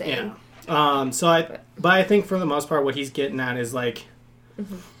guy is saying. Yeah. But I think for the most part, what he's getting at is like,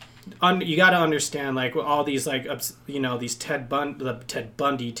 you got to understand like all these like these Ted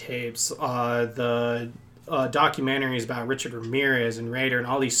Bundy tapes, the documentaries about Richard Ramirez and Rader and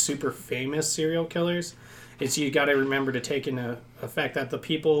all these super famous serial killers. It's you got to remember to take into effect that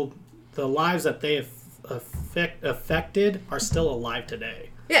the lives that they have affected are still alive today.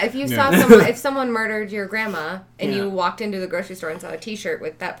 Yeah, if you saw if someone murdered your grandma and you walked into the grocery store and saw a T-shirt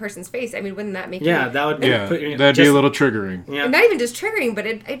with that person's face, I mean, wouldn't that make you? Yeah, that would be. That'd be a little triggering. Yeah. Not even just triggering, but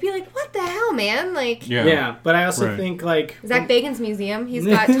I'd be like, what the hell, man? Like, yeah. But I also think like Zach Bagans' museum, he's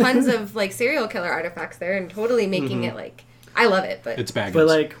got tons of like serial killer artifacts there, and totally making it like. I love it, but it's Bagans. But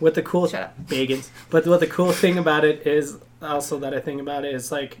like what the cool Shut up. Bagans. But what the cool thing about it is also that I think about it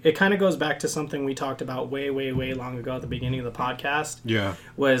is like it kind of goes back to something we talked about way long ago at the beginning of the podcast. Yeah.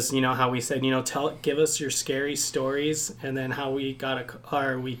 Was how we said give us your scary stories, and then how we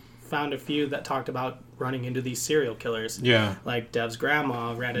found a few that talked about running into these serial killers. Yeah. Like Dev's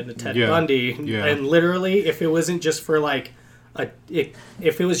grandma ran into Ted Yeah. Bundy. Yeah. And literally, if it wasn't just for like,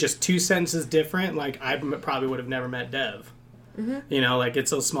 if it was just 2 sentences different, like I probably would have never met Dev. You know, like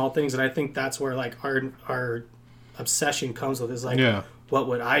it's those small things. And I think that's where like our obsession comes with is like, Yeah. what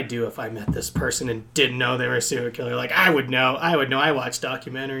would I do if I met this person and didn't know they were a serial killer? Like, I would know. I watch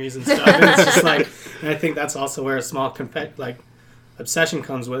documentaries and stuff. And it's just like, and I think that's also where a small obsession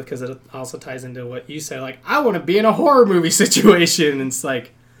comes with, because it also ties into what you say. Like, I want to be in a horror movie situation. And it's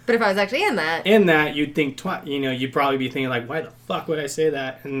like, But if I was actually in that, you'd think, you'd probably be thinking like, why the fuck would I say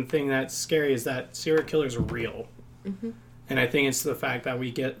that? And the thing that's scary is that serial killers are real. And I think it's the fact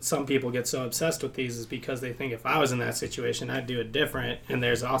that some people get so obsessed with these is because they think if I was in that situation, I'd do it different. And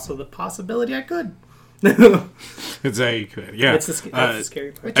there's also the possibility I could. It's that you could. Yeah. That's the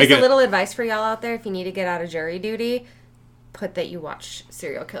scary part. Just a little advice for y'all out there: if you need to get out of jury duty, put that you watch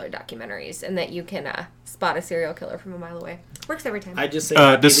serial killer documentaries and that you can spot a serial killer from a mile away. Works every time. I just say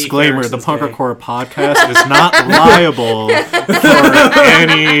Happy disclaimer: Lee the Ferris's Punk Day. Rock Horror Podcast is not liable for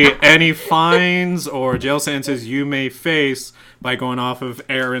any fines or jail sentences you may face by going off of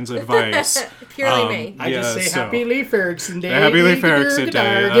Aaron's advice. Purely me. I just say Happy Lee Ferguson Day. Happy Lee Ferguson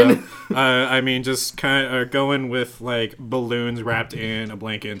Day. Day. I mean, just kind of going with like balloons wrapped in a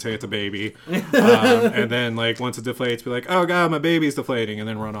blanket and say it's a baby, and then like once it deflates, be like, oh god, my baby's deflating, and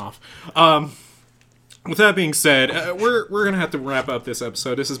then run off. With that being said, we're gonna have to wrap up this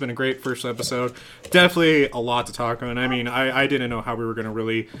episode. This has been a great first episode. Definitely a lot to talk on. I mean, I didn't know how we were gonna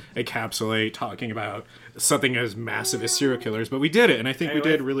really encapsulate talking about something as massive as serial killers, but we did it, and I think we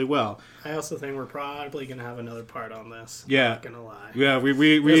did really well. I also think we're probably gonna have another part on this. Yeah, I'm not gonna lie. Yeah,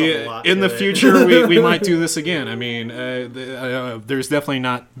 we There's a lot in to the it. future we might do this again. I mean, there's definitely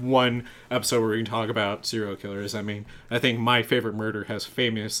not one episode where we can talk about serial killers. I mean, I think My Favorite Murder has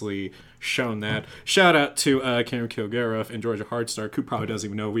famously shown that. Shout out to Cameron Kilgariff and Georgia Hardstark, who probably doesn't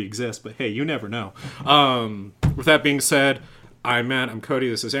even know we exist, but hey, you never know. With that being said, I'm Matt, I'm Cody,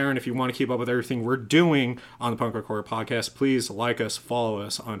 this is Aaron. If you want to keep up with everything we're doing on the Punk Rock Horror Podcast, please like us, follow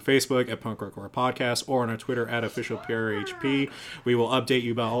us on Facebook at Punk Rock Horror Podcast or on our Twitter at OfficialPRHP. We will update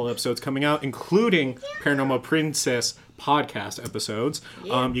you about all episodes coming out, including Paranormal Princess podcast episodes.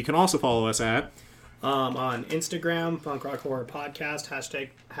 You can also follow us at on Instagram, Punk Rock Horror Podcast, hashtag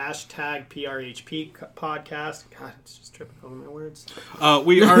PRHP podcast. God, it's just tripping over my words.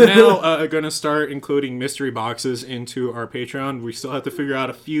 We are now going to start including mystery boxes into our Patreon. We still have to figure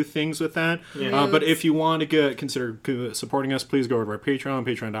out a few things with that. Yeah. But if you want to consider supporting us, please go over to our Patreon,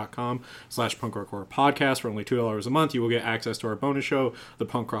 patreon.com/Punk Rock Horror Podcast. For only $2 a month, you will get access to our bonus show, The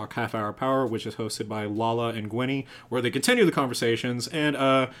Punk Rock Half Hour Power, which is hosted by Lala and Gwenny, where they continue the conversations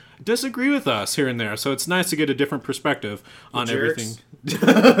and disagree with us here and there. So it's nice to get a different perspective on everything.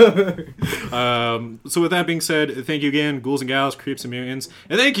 So with that being said, thank you again, ghouls and gals, creeps and mutants,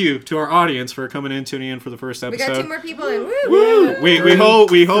 and thank you to our audience for coming in, tuning in for the first episode. We got 2 more people in. Woo!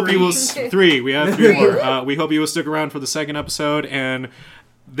 We hope you will 3. We have 3 more. We hope you will stick around for the second episode, and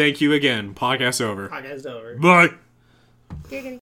thank you again. Podcast over. Podcast over. Bye. Giggity.